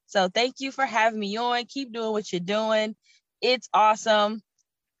 So thank you for having me on. Keep doing what you're doing. It's awesome.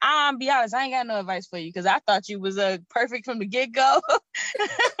 I'll be honest, I ain't got no advice for you, because I thought you was perfect from the get-go.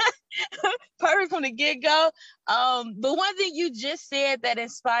 Perfect from the get-go. But one thing you just said that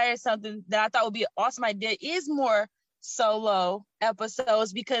inspired something that I thought would be an awesome idea is more solo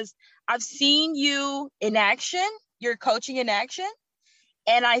episodes, because I've seen you in action, your coaching in action.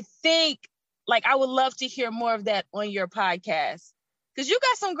 And I think, like, I would love to hear more of that on your podcast, because you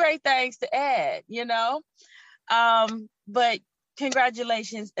got some great things to add, you know? But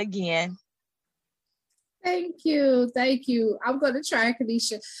congratulations again. Thank you. Thank you. I'm going to try,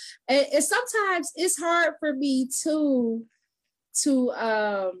 Kadisha. And sometimes it's hard for me to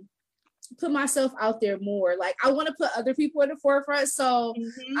put myself out there more. Like, I want to put other people in the forefront. So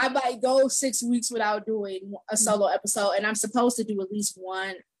I might go 6 weeks without doing a solo episode, and I'm supposed to do at least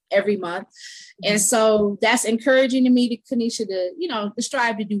one every month. And so that's encouraging to me, to Kanisha, to, you know, to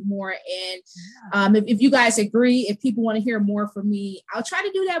strive to do more. And if you guys agree, if people want to hear more from me, I'll try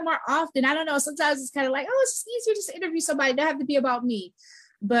to do that more often. I don't know. Sometimes it's kind of like, oh, it's easier just to interview somebody. It doesn't have to be about me.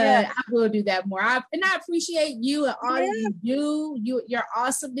 But I will do that more. I appreciate you and all that you do. Your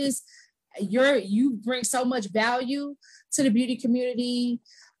awesomeness. You bring so much value to the beauty community,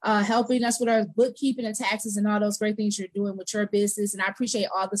 helping us with our bookkeeping and taxes and all those great things you're doing with your business. And I appreciate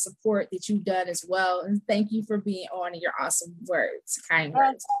all the support that you've done as well. And thank you for being on and your awesome words, kind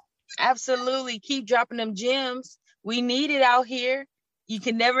words. Absolutely. Keep dropping them gems. We need it out here. You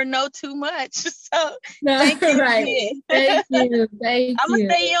can never know too much. So thank you. Right. Thank you. Thank I'm going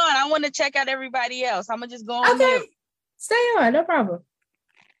to stay on. I want to check out everybody else. I'm going to just go on. Okay. Stay on. No problem.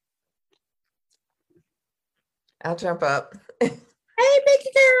 I'll jump up. Hey, Mickey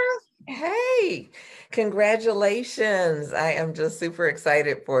girl. Hey, congratulations. I am just super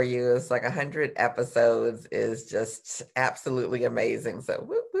excited for you. It's like 100 episodes is just absolutely amazing. So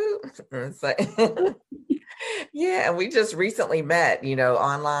whoop, whoop. It's like, yeah, and we just recently met, you know,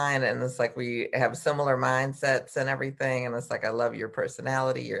 online, and it's like we have similar mindsets and everything. And it's like, I love your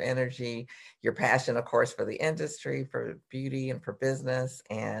personality, your energy, your passion, of course, for the industry, for beauty and for business.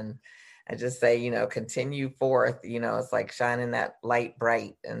 And I just say, you know, continue forth, you know, it's like shining that light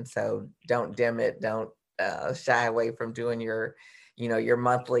bright. And so don't dim it. Don't shy away from doing your, you know, your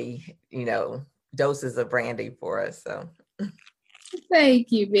monthly, you know, doses of brandy for us. So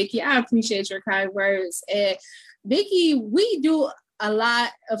thank you, Vicky. I appreciate your kind words. And Vicky, we do a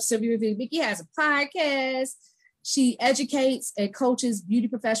lot of similar things. Vicky has a podcast. she educates and coaches beauty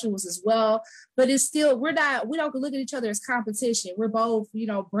professionals as well. But it's still, we don't look at each other as competition. We're both,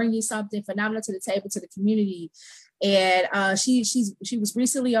 bringing something phenomenal to the table, to the community. And she was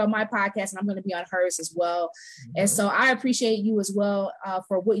recently on my podcast, and I'm going to be on hers as well. Mm-hmm. And so I appreciate you as well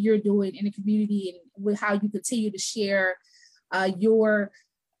for what you're doing in the community and with how you continue to share your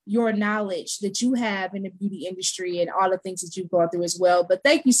knowledge that you have in the beauty industry and all the things that you've gone through as well. But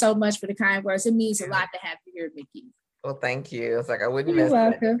thank you so much for the kind words. It means a lot to have you here, Mickey. Well, thank you. It's like I wouldn't You're miss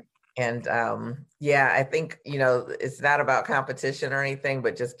welcome. it. And I think, it's not about competition or anything,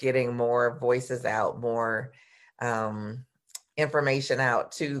 but just getting more voices out, more information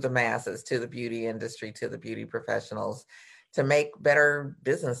out to the masses, to the beauty industry, to the beauty professionals, to make better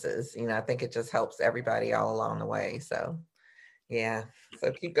businesses. I think it just helps everybody all along the way. So yeah,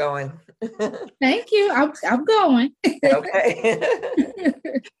 so keep going. Thank you. I'm going. Okay.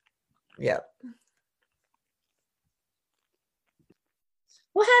 Yep.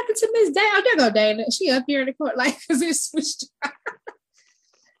 What happened to Miss Dana? Oh, there go Dana. She up here in the court, because it switched.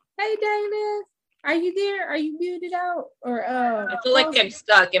 Hey, Dana, are you there? Are you muted out? Or I feel like I'm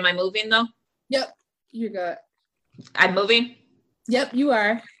stuck. Am I moving though? Yep, you're good. I'm moving. Yep, you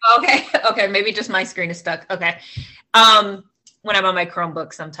are. Okay. Maybe just my screen is stuck. Okay. When I'm on my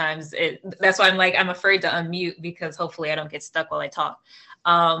Chromebook, sometimes that's why I'm afraid to unmute, because hopefully I don't get stuck while I talk.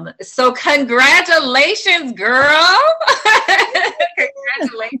 So congratulations, girl.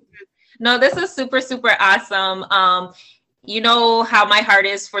 Congratulations. No, this is super, super awesome. You know how my heart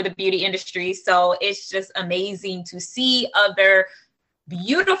is for the beauty industry. So it's just amazing to see other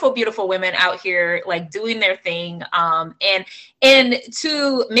beautiful, beautiful women out here doing their thing. And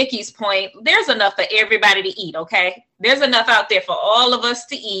to Mickey's point, there's enough for everybody to eat. Okay. There's enough out there for all of us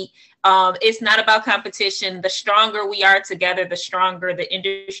to eat. It's not about competition. The stronger we are together, the stronger the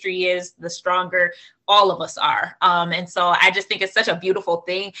industry is, the stronger all of us are. And so I just think it's such a beautiful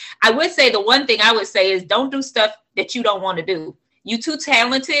thing. I would say the one thing I would say is don't do stuff that you don't want to do. You too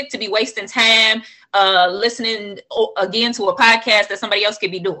talented to be wasting time listening again to a podcast that somebody else could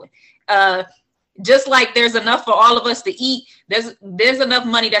be doing. Just like there's enough for all of us to eat, there's enough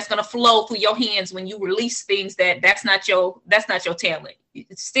money that's going to flow through your hands when you release things that's not your talent.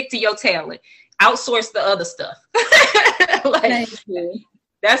 Stick to your talent. Outsource the other stuff. Thank you.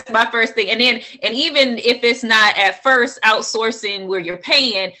 That's my first thing. And even if it's not at first outsourcing where you're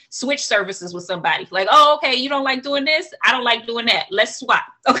paying, switch services with somebody. Okay, you don't like doing this? I don't like doing that. Let's swap.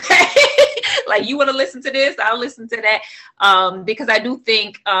 Okay. You want to listen to this? I'll listen to that. Because I do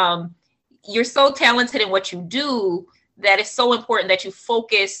think you're so talented in what you do that it's so important that you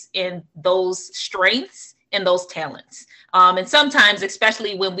focus in those strengths and those talents. And sometimes,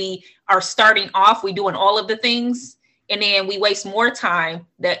 especially when we are starting off, we doing all of the things, and then we waste more time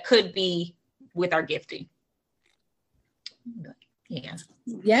that could be with our gifting. Yeah.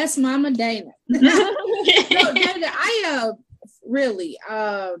 Yes, Mama Dana. No, Dana, I really,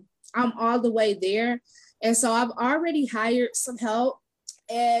 I'm all the way there. And so I've already hired some help,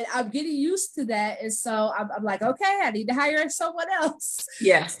 and I'm getting used to that. And so I'm like, okay, I need to hire someone else.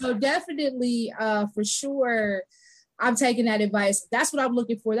 Yeah. So definitely, for sure, I'm taking that advice. That's what I'm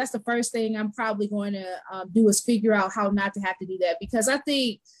looking for. That's the first thing I'm probably going to do, is figure out how not to have to do that. Because I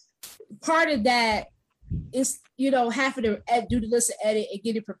think part of that is, having to do the list and edit and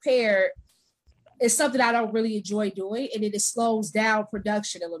get it prepared is something I don't really enjoy doing. And it slows down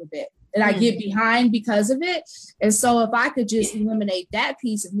production a little bit. And I get behind because of it. And so if I could just eliminate that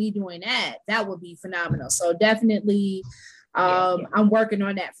piece of me doing that would be phenomenal. So definitely, I'm working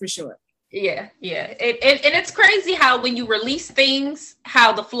on that for sure. Yeah. And it's crazy how when you release things,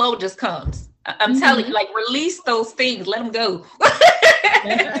 how the flow just comes. I'm telling you, release those things, let them go.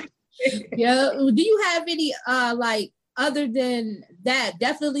 Yeah. Do you have any other than that?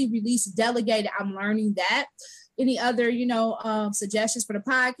 Definitely release, delegate. I'm learning that. Any other, suggestions for the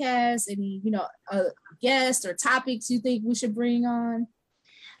podcast? Any, guests or topics you think we should bring on?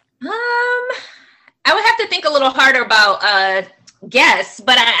 I would have to think a little harder about guests,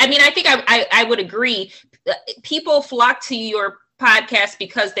 but I think I would agree. People flock to your podcast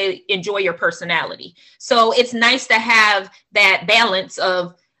because they enjoy your personality. So it's nice to have that balance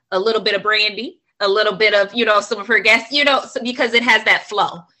of a little bit of Brandy, a little bit of, some of her guests, because it has that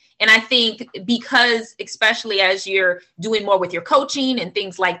flow. And I think because, especially as you're doing more with your coaching and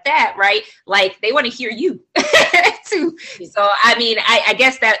things like that, right? They want to hear you too. So, I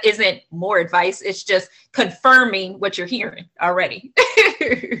guess that isn't more advice. It's just confirming what you're hearing already.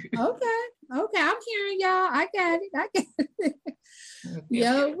 Okay. I'm hearing y'all. I got it.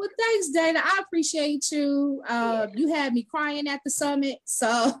 Yeah. Well, thanks, Dana. I appreciate you. You had me crying at the summit.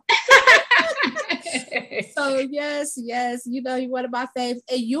 So So yes, you know, you're one of my favorites.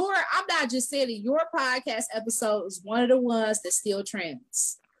 And I'm not just saying it, your podcast episode is one of the ones that still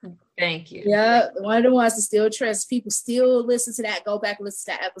trends. Thank you. Yeah, one of the ones that still trends. People still listen to that, go back and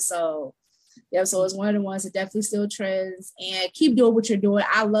listen to that episode. Yeah, so it's one of the ones that definitely still trends. And keep doing what you're doing.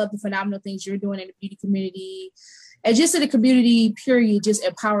 I love the phenomenal things you're doing in the beauty community. And just in the community, period, just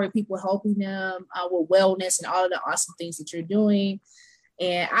empowering people, helping them with wellness and all of the awesome things that you're doing.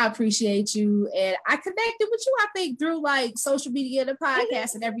 And I appreciate you. And I connected with you, I think, through like social media and the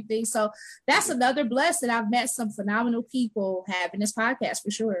podcast and everything. So that's another blessing. I've met some phenomenal people having this podcast for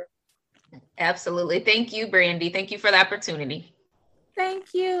sure. Absolutely. Thank you, Brandy. Thank you for the opportunity.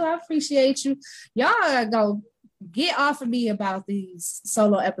 Thank you. I appreciate you. Y'all gotta go get off of me about these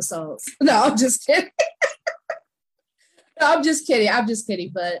solo episodes. No, I'm just kidding. I'm just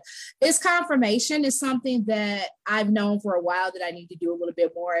kidding. But it's confirmation. It's something that I've known for a while that I need to do a little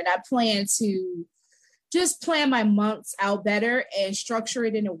bit more. And I plan to just plan my months out better and structure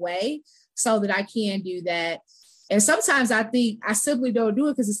it in a way so that I can do that. And sometimes I think I simply don't do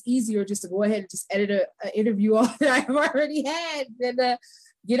it because it's easier just to go ahead and just edit an interview that I've already had than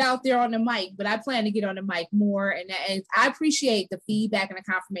get out there on the mic. But I plan to get on the mic more. And I appreciate the feedback and the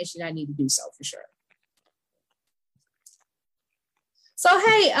confirmation I need to do so for sure. So,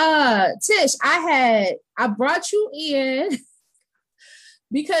 hey, Tish, I brought you in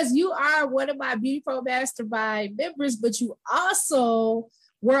because you are one of my Beauty Pro Mastermind members, but you also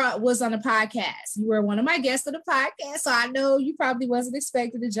was on a podcast. You were one of my guests on the podcast, so I know you probably wasn't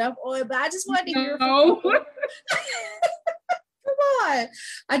expecting to jump on, but I just wanted to hear from you. Come on.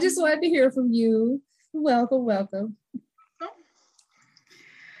 I just wanted to hear from you. Welcome.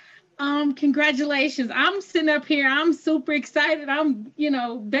 Congratulations. I'm sitting up here. I'm super excited. I'm,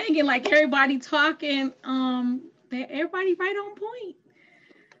 banging like everybody talking. Everybody right on point.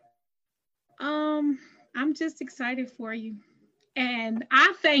 I'm just excited for you. And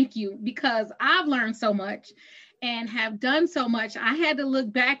I thank you because I've learned so much and have done so much. I had to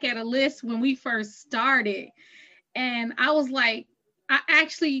look back at a list when we first started. And I was like, I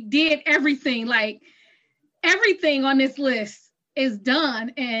actually did everything. Like everything on this list is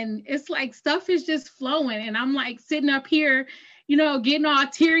done, and it's like stuff is just flowing, and I'm like sitting up here, getting all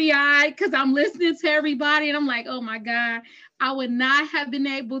teary-eyed because I'm listening to everybody, and I'm like, oh my God, I would not have been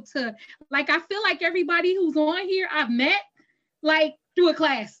able to, like, I feel like everybody who's on here I've met like through a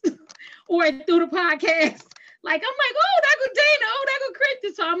class or through the podcast. Like I'm like, oh, that go Dana, oh, that go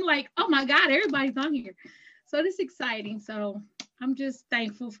Kristen. So I'm like, oh my God, everybody's on here. So it's exciting. So I'm just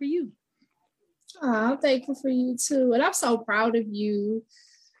thankful for you. Oh, I'm thankful for you too. And I'm so proud of you.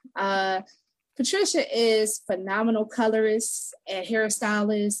 Patricia is phenomenal colorist and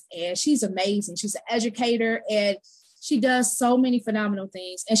hairstylist, and she's amazing. She's an educator, and she does so many phenomenal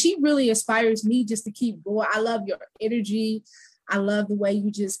things. And she really inspires me just to keep going. I love your energy. I love the way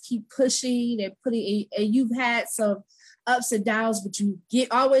you just keep pushing and putting, and you've had some ups and downs, but you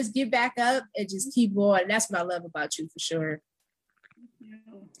always get back up and just keep going. And that's what I love about you for sure.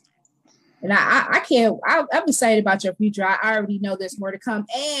 And I'm excited about your future. I already know there's more to come.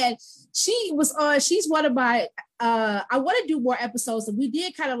 And she's one of my, I want to do more episodes. And we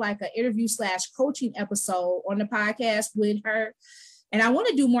did kind of like an interview / coaching episode on the podcast with her. And I want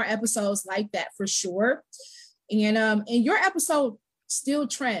to do more episodes like that for sure. And your episode still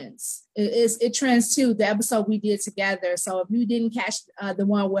trends. It trends too, the episode we did together. So if you didn't catch the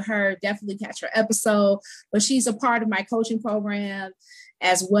one with her, definitely catch her episode. But she's a part of my coaching program,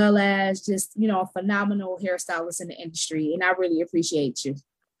 as well as just, a phenomenal hairstylist in the industry. And I really appreciate you.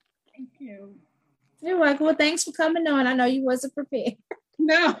 Thank you. You're welcome. Well, thanks for coming on. I know you wasn't prepared.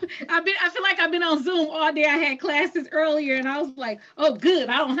 No, I feel like I've been on Zoom all day. I had classes earlier and I was like, oh, good.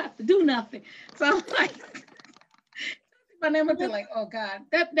 I don't have to do nothing. So I'm like, my name was like, oh God,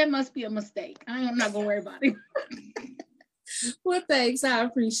 that must be a mistake. I'm not going to worry about it. Well, thanks. I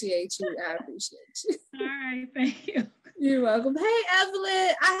appreciate you. All right. Thank you. You're welcome. Hey,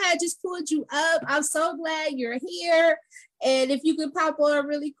 Evelyn, I had just pulled you up. I'm so glad you're here. And if you could pop on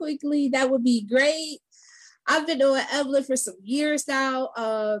really quickly, that would be great. I've been knowing Evelyn for some years now.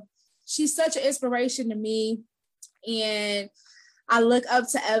 She's such an inspiration to me. And I look up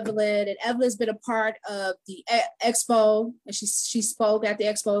to Evelyn. And Evelyn's been a part of the expo. And she spoke at the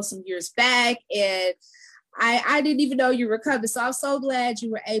expo some years back. And I didn't even know you were coming. So I'm so glad you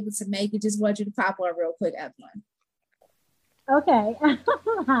were able to make it. Just want you to pop on real quick, Evelyn. Okay.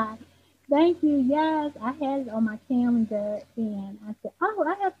 Thank you. Yes, I had it on my calendar and I said, oh,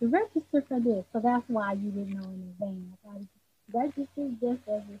 I have to register for this. So that's why you didn't know in advance. I registered just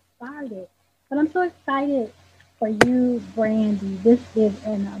as it started. But I'm so excited for you, Brandy. This is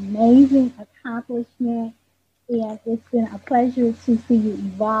an amazing accomplishment, and it's been a pleasure to see you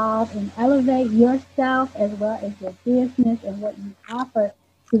evolve and elevate yourself as well as your business and what you offer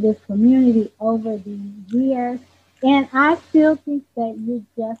to this community over the years. And I still think that you're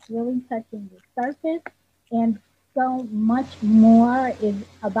just really touching the surface, and so much more is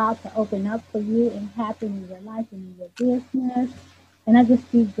about to open up for you and happen in your life and in your business. And I just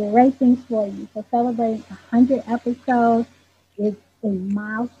see great things for you. So celebrating 100 episodes is a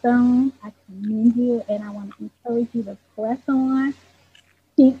milestone. I commend you, and I want to encourage you to press on.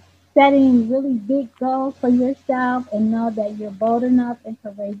 Keep setting really big goals for yourself, and know that you're bold enough and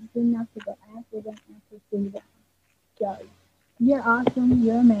courageous enough to go after them and pursue them. So you're awesome,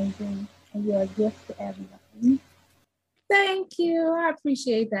 you're amazing, and you're a gift to everybody. Thank you. I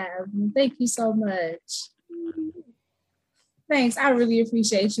appreciate that. Thank you so much. Thanks. I really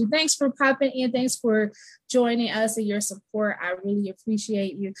appreciate you. Thanks for popping in. Thanks for joining us and your support. I really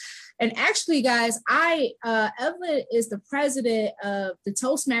appreciate you. And actually, guys, Evelyn is the president of the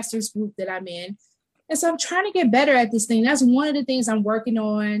Toastmasters group that I'm in. And so I'm trying to get better at this thing. That's one of the things I'm working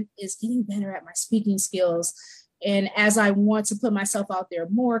on, is getting better at my speaking skills. And as I want to put myself out there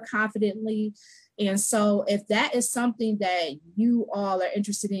more confidently. And so if that is something that you all are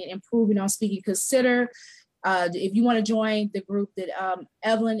interested in improving on speaking, consider if you want to join the group that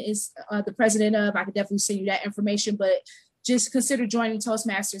Evelyn is the president of. I could definitely send you that information, but just consider joining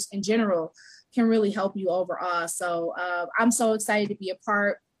Toastmasters in general can really help you overall. So I'm so excited to be a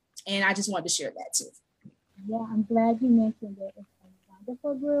part, and I just wanted to share that too. Yeah, I'm glad you mentioned it. It's a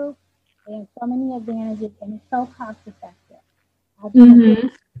wonderful group and so many advantages, and it's so cost effective. I've been doing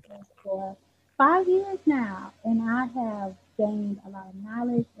this for 5 years now, and I have gained a lot of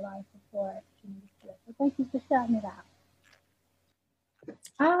knowledge, a lot of support. So thank you for shouting it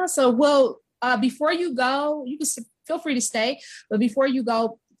out. So before you go, you can feel free to stay, but before you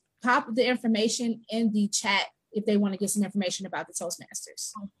go, pop the information in the chat if they want to get some information about the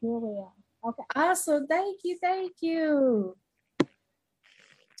Toastmasters. I sure will. Okay. Awesome. Thank you.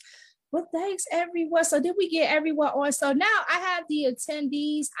 Well, thanks everyone. So did we get everyone on? So now I have the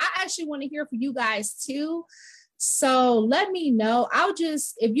attendees. I actually want to hear from you guys too. So let me know.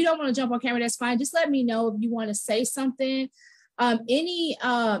 If you don't want to jump on camera, that's fine. Just let me know if you want to say something. Any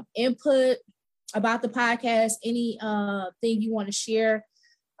input about the podcast, any thing you want to share.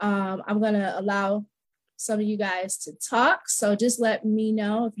 I'm going to allow some of you guys to talk. So just let me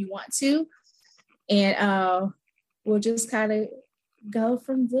know if you want to. And we'll just kind of go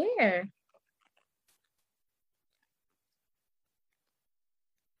from there.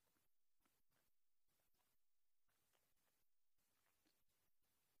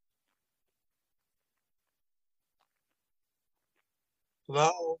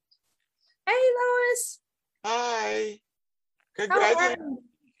 Hello. Hey, Lois. Hi.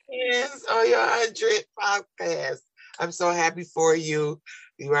 Congratulations on your 100th podcast. I'm so happy for you.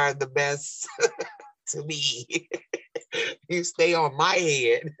 You are the best to me. You stay on my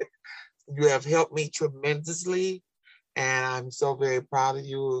head. You have helped me tremendously, and I'm so very proud of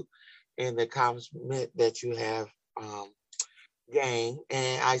you and the accomplishment that you have gained.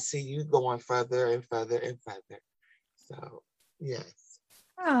 And I see you going further and further and further. So, yes.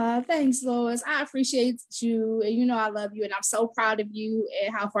 Thanks, Lois. I appreciate you. And you know I love you, and I'm so proud of you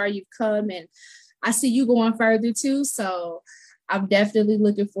and how far you've come. And I see you going further too. So I'm definitely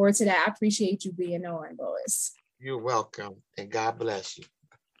looking forward to that. I appreciate you being on, Lois. You're welcome, and God bless you.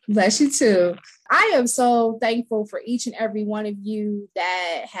 Bless you too. I am so thankful for each and every one of you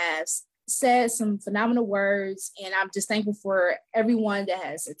that has said some phenomenal words, and I'm just thankful for everyone that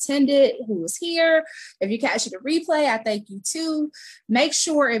has attended, who was here. If you catch the replay, I thank you too. Make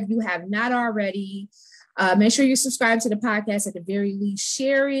sure, if you have not already, make sure you subscribe to the podcast. At the very least,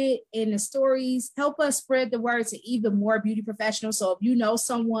 share it in the stories. Help us spread the word to even more beauty professionals. So if you know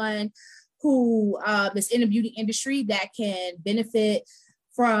someone who is in the beauty industry that can benefit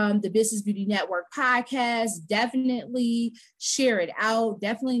from the Business Beauty Network podcast, definitely share it out.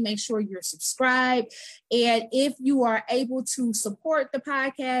 Definitely make sure you're subscribed. And if you are able to support the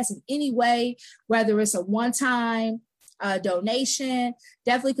podcast in any way, whether it's a one-time donation,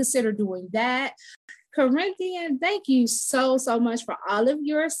 definitely consider doing that. Corinthian, thank you so much for all of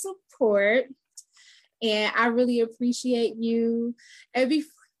your support. And I really appreciate you. And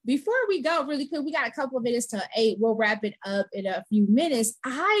before we go, really quick, we got a couple of minutes to 8. We'll wrap it up in a few minutes.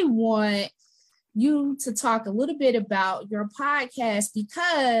 I want you to talk a little bit about your podcast,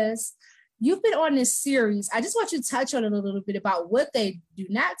 because you've been on this series. I just want you to touch on it a little bit about what they do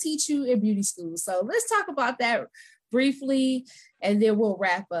not teach you in beauty school. So let's talk about that briefly, and then we'll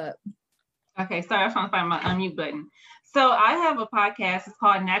wrap up. Okay, sorry, I was trying to find my unmute button. So I have a podcast. It's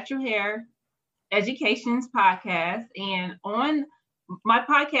called Natural Hair Education's Podcast. And on my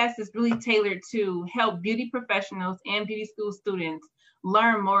podcast is really tailored to help beauty professionals and beauty school students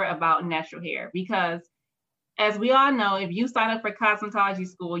learn more about natural hair. Because as we all know, if you sign up for cosmetology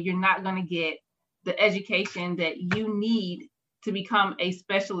school, you're not going to get the education that you need to become a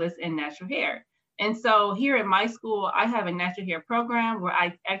specialist in natural hair. And so here at my school, I have a natural hair program where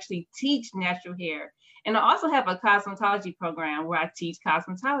I actually teach natural hair. And I also have a cosmetology program where I teach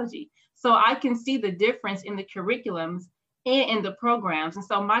cosmetology. So I can see the difference in the curriculums and in the programs. And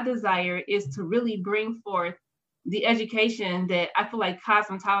so my desire is to really bring forth the education that I feel like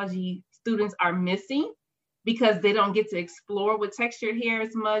cosmetology students are missing, because they don't get to explore with textured hair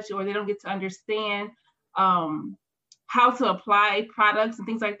as much, or they don't get to understand how to apply products and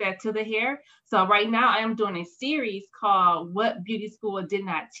things like that to the hair. So right now I am doing a series called What Beauty School Did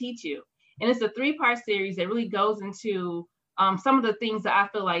Not Teach You. And it's a 3-part series that really goes into some of the things that I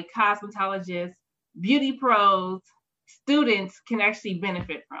feel like cosmetologists, beauty pros, students can actually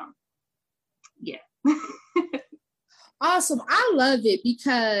benefit from. Yeah. Awesome. I love it,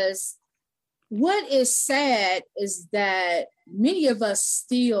 because what is sad is that many of us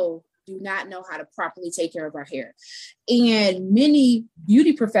still do not know how to properly take care of our hair. And many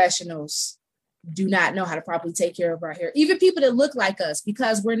beauty professionals do not know how to properly take care of our hair. Even people that look like us,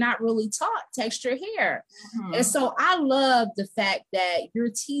 because we're not really taught texture hair. Mm-hmm. And so I love the fact that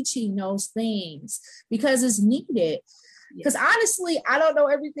you're teaching those things, because it's needed. Because honestly, I don't know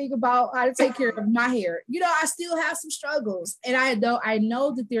everything about how to take care of my hair. You know, I still have some struggles. And I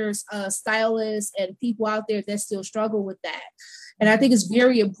know that there's stylists and people out there that still struggle with that. And I think it's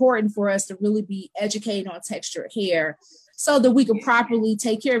very important for us to really be educated on textured hair so that we can properly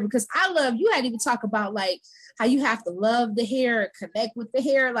take care of it. Because you hadn't even talked about like how you have to love the hair and connect with the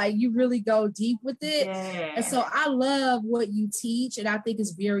hair. Like you really go deep with it. Yeah. And so I love what you teach. And I think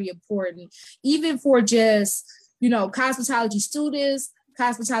it's very important, even for just, cosmetology students,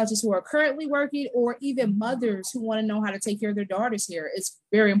 cosmetologists who are currently working, or even mothers who want to know how to take care of their daughters' hair. It's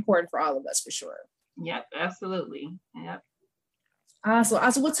very important for all of us, for sure. Yep, absolutely. Yep.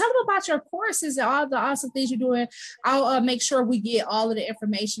 Awesome. Well, tell them about your courses and all the awesome things you're doing. I'll make sure we get all of the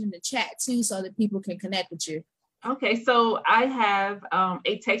information in the chat too, so that people can connect with you. Okay, so I have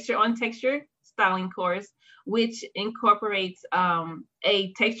a texture on texture styling course, which incorporates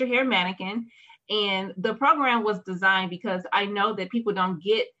a texture hair mannequin. And the program was designed because I know that people don't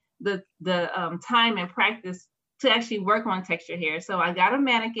get the time and practice to actually work on texture hair. So I got a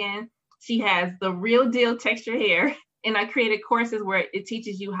mannequin. She has the real deal texture hair. And I created courses where it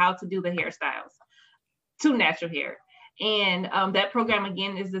teaches you how to do the hairstyles to natural hair. And that program,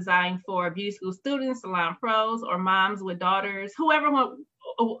 again, is designed for beauty school students, salon pros, or moms with daughters, whoever want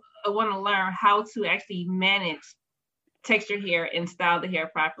to learn how to actually manage textured hair and style the hair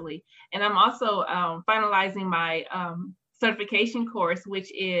properly. And I'm also finalizing my certification course,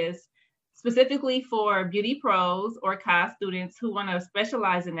 which is specifically for beauty pros or cos students who want to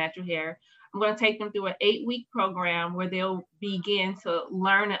specialize in natural hair. I'm going to take them through an 8-week program where they'll begin to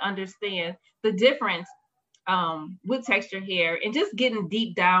learn and understand the difference with textured hair, and just getting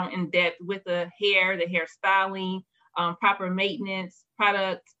deep down in depth with the hair styling, proper maintenance,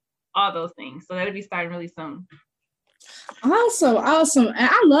 products, all those things. So that'll be starting really soon. Awesome. And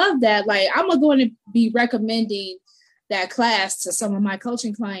I love that. Like, I'm going to be recommending that class to some of my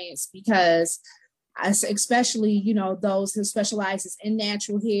coaching clients, because especially, those who specializes in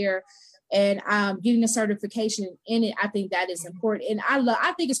natural hair, and getting a certification in it, I think that is important. And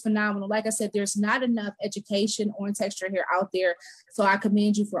I think it's phenomenal. Like I said, there's not enough education on textured hair out there. So I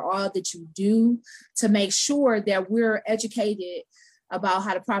commend you for all that you do to make sure that we're educated about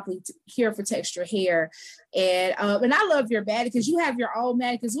how to properly care for textured hair. And I love your mannequin, because you have your own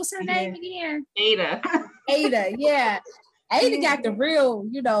mannequins. What's her name again? Ada, yeah. Ada got the real,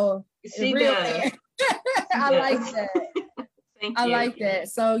 she real hair. I like that. Thank you. I like that.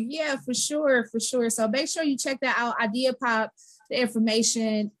 So yeah, for sure. So make sure you check that out. I did pop the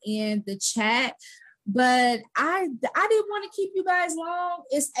information in the chat, but I didn't want to keep you guys long.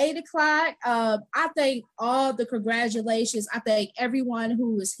 It's 8:00. I thank all the congratulations. I thank everyone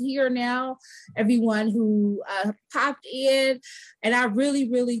who is here now, everyone who popped in. And I really,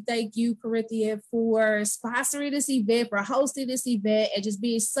 really thank you, Corinthia, for sponsoring this event, for hosting this event, and just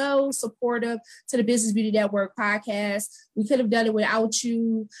being so supportive to the Business Beauty Network podcast. We could have done it without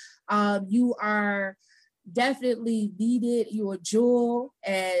you. You are definitely needed. You're a jewel,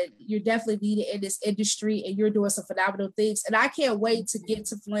 and you're definitely needed in this industry, and you're doing some phenomenal things. And I can't wait to get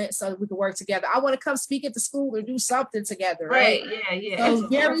to Flint so that we can work together. I want to come speak at the school or do something together. Right? Yeah. So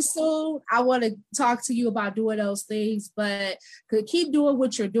very soon, I want to talk to you about doing those things, but could keep doing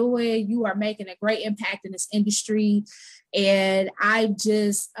what you're doing. You are making a great impact in this industry. And I'm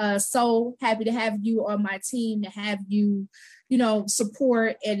just so happy to have you on my team, to have you,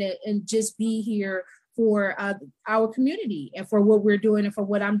 support and just be here for our community and for what we're doing and for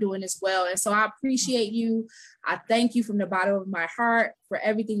what I'm doing as well. And so I appreciate you. I thank you from the bottom of my heart for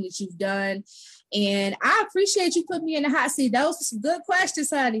everything that you've done. And I appreciate you putting me in the hot seat. Those were some good questions,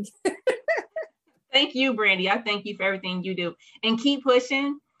 honey. Thank you, Brandy. I thank you for everything you do. And keep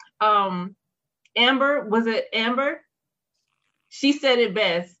pushing. Amber, was it Amber? She said it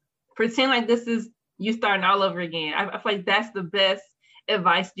best. Pretend like this is you starting all over again. I feel like that's the best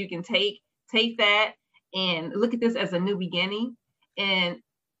advice you can take. Take that and look at this as a new beginning and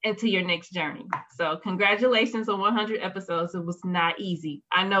into your next journey. So congratulations on 100 episodes. It was not easy.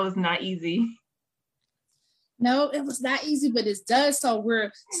 I know it's not easy. No, it was not easy, but it's done. So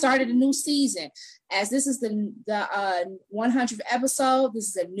we're started a new season. As this is the 100th episode, this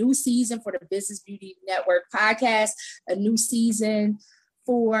is a new season for the Business Beauty Network podcast, a new season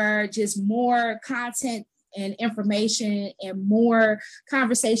for just more content and information and more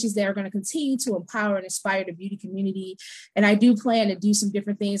conversations that are going to continue to empower and inspire the beauty community. And I do plan to do some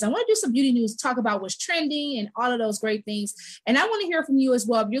different things. I want to do some beauty news, talk about what's trending and all of those great things. And I want to hear from you as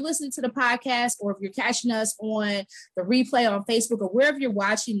well. If you're listening to the podcast or if you're catching us on the replay on Facebook or wherever you're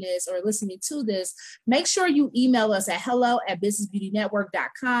watching this or listening to this, make sure you email us at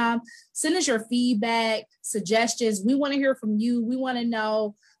hello@businessbeautynetwork.com. Send us your feedback, suggestions. We want to hear from you. We want to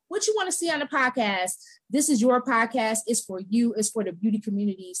know what you want to see on the podcast. This is your podcast. It's for you. It's for the beauty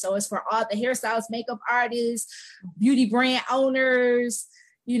community. So it's for all the hairstylists, makeup artists, beauty brand owners,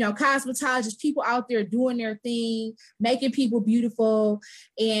 cosmetologists, people out there doing their thing, making people beautiful.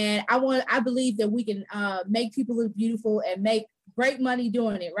 And I believe that we can make people look beautiful and make great money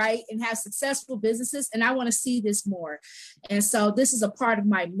doing it, right? And have successful businesses. And I want to see this more. And so this is a part of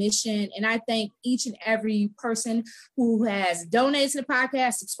my mission. And I thank each and every person who has donated to the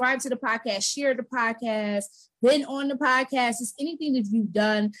podcast, subscribed to the podcast, shared the podcast, been on the podcast. It's anything that you've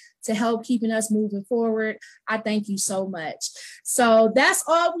done to help keeping us moving forward. I thank you so much. So that's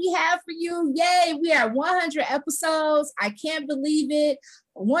all we have for you. Yay. We are 100 episodes. I can't believe it.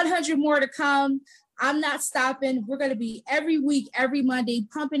 100 more to come. I'm not stopping. We're going to be every week, every Monday,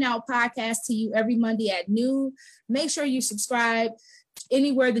 pumping out podcasts to you every Monday at noon. Make sure you subscribe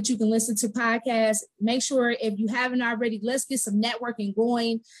anywhere that you can listen to podcasts. Make sure if you haven't already, let's get some networking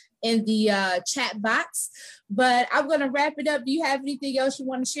going in the chat box. But I'm going to wrap it up. Do you have anything else you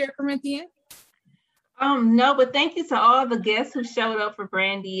want to share, Corinthia? No, but thank you to all the guests who showed up for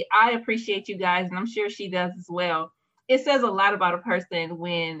Brandy. I appreciate you guys, and I'm sure she does as well. It says a lot about a person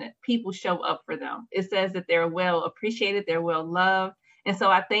when people show up for them. It says that they're well appreciated, they're well loved. And so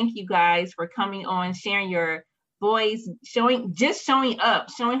I thank you guys for coming on, sharing your voice, showing up,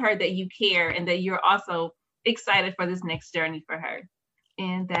 showing her that you care and that you're also excited for this next journey for her.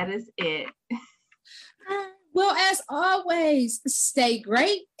 And that is it. Well, as always, stay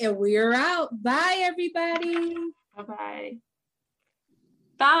great and we're out. Bye, everybody. Bye-bye.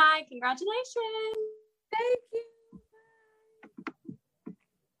 Bye. Congratulations. Thank you.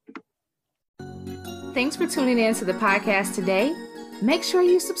 Thanks for tuning in to the podcast today. Make sure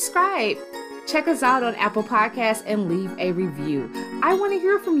you subscribe. Check us out on Apple Podcasts and leave a review. I want to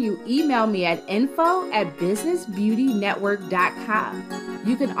hear from you. Email me at info@businessbeautynetwork.com.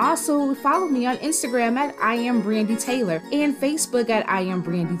 You can also follow me on Instagram at I am Brandy Taylor and Facebook at I am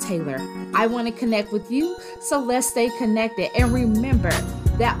Brandy Taylor. I want to connect with you, so let's stay connected. And remember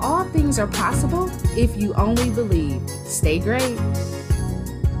that all things are possible if you only believe. Stay great.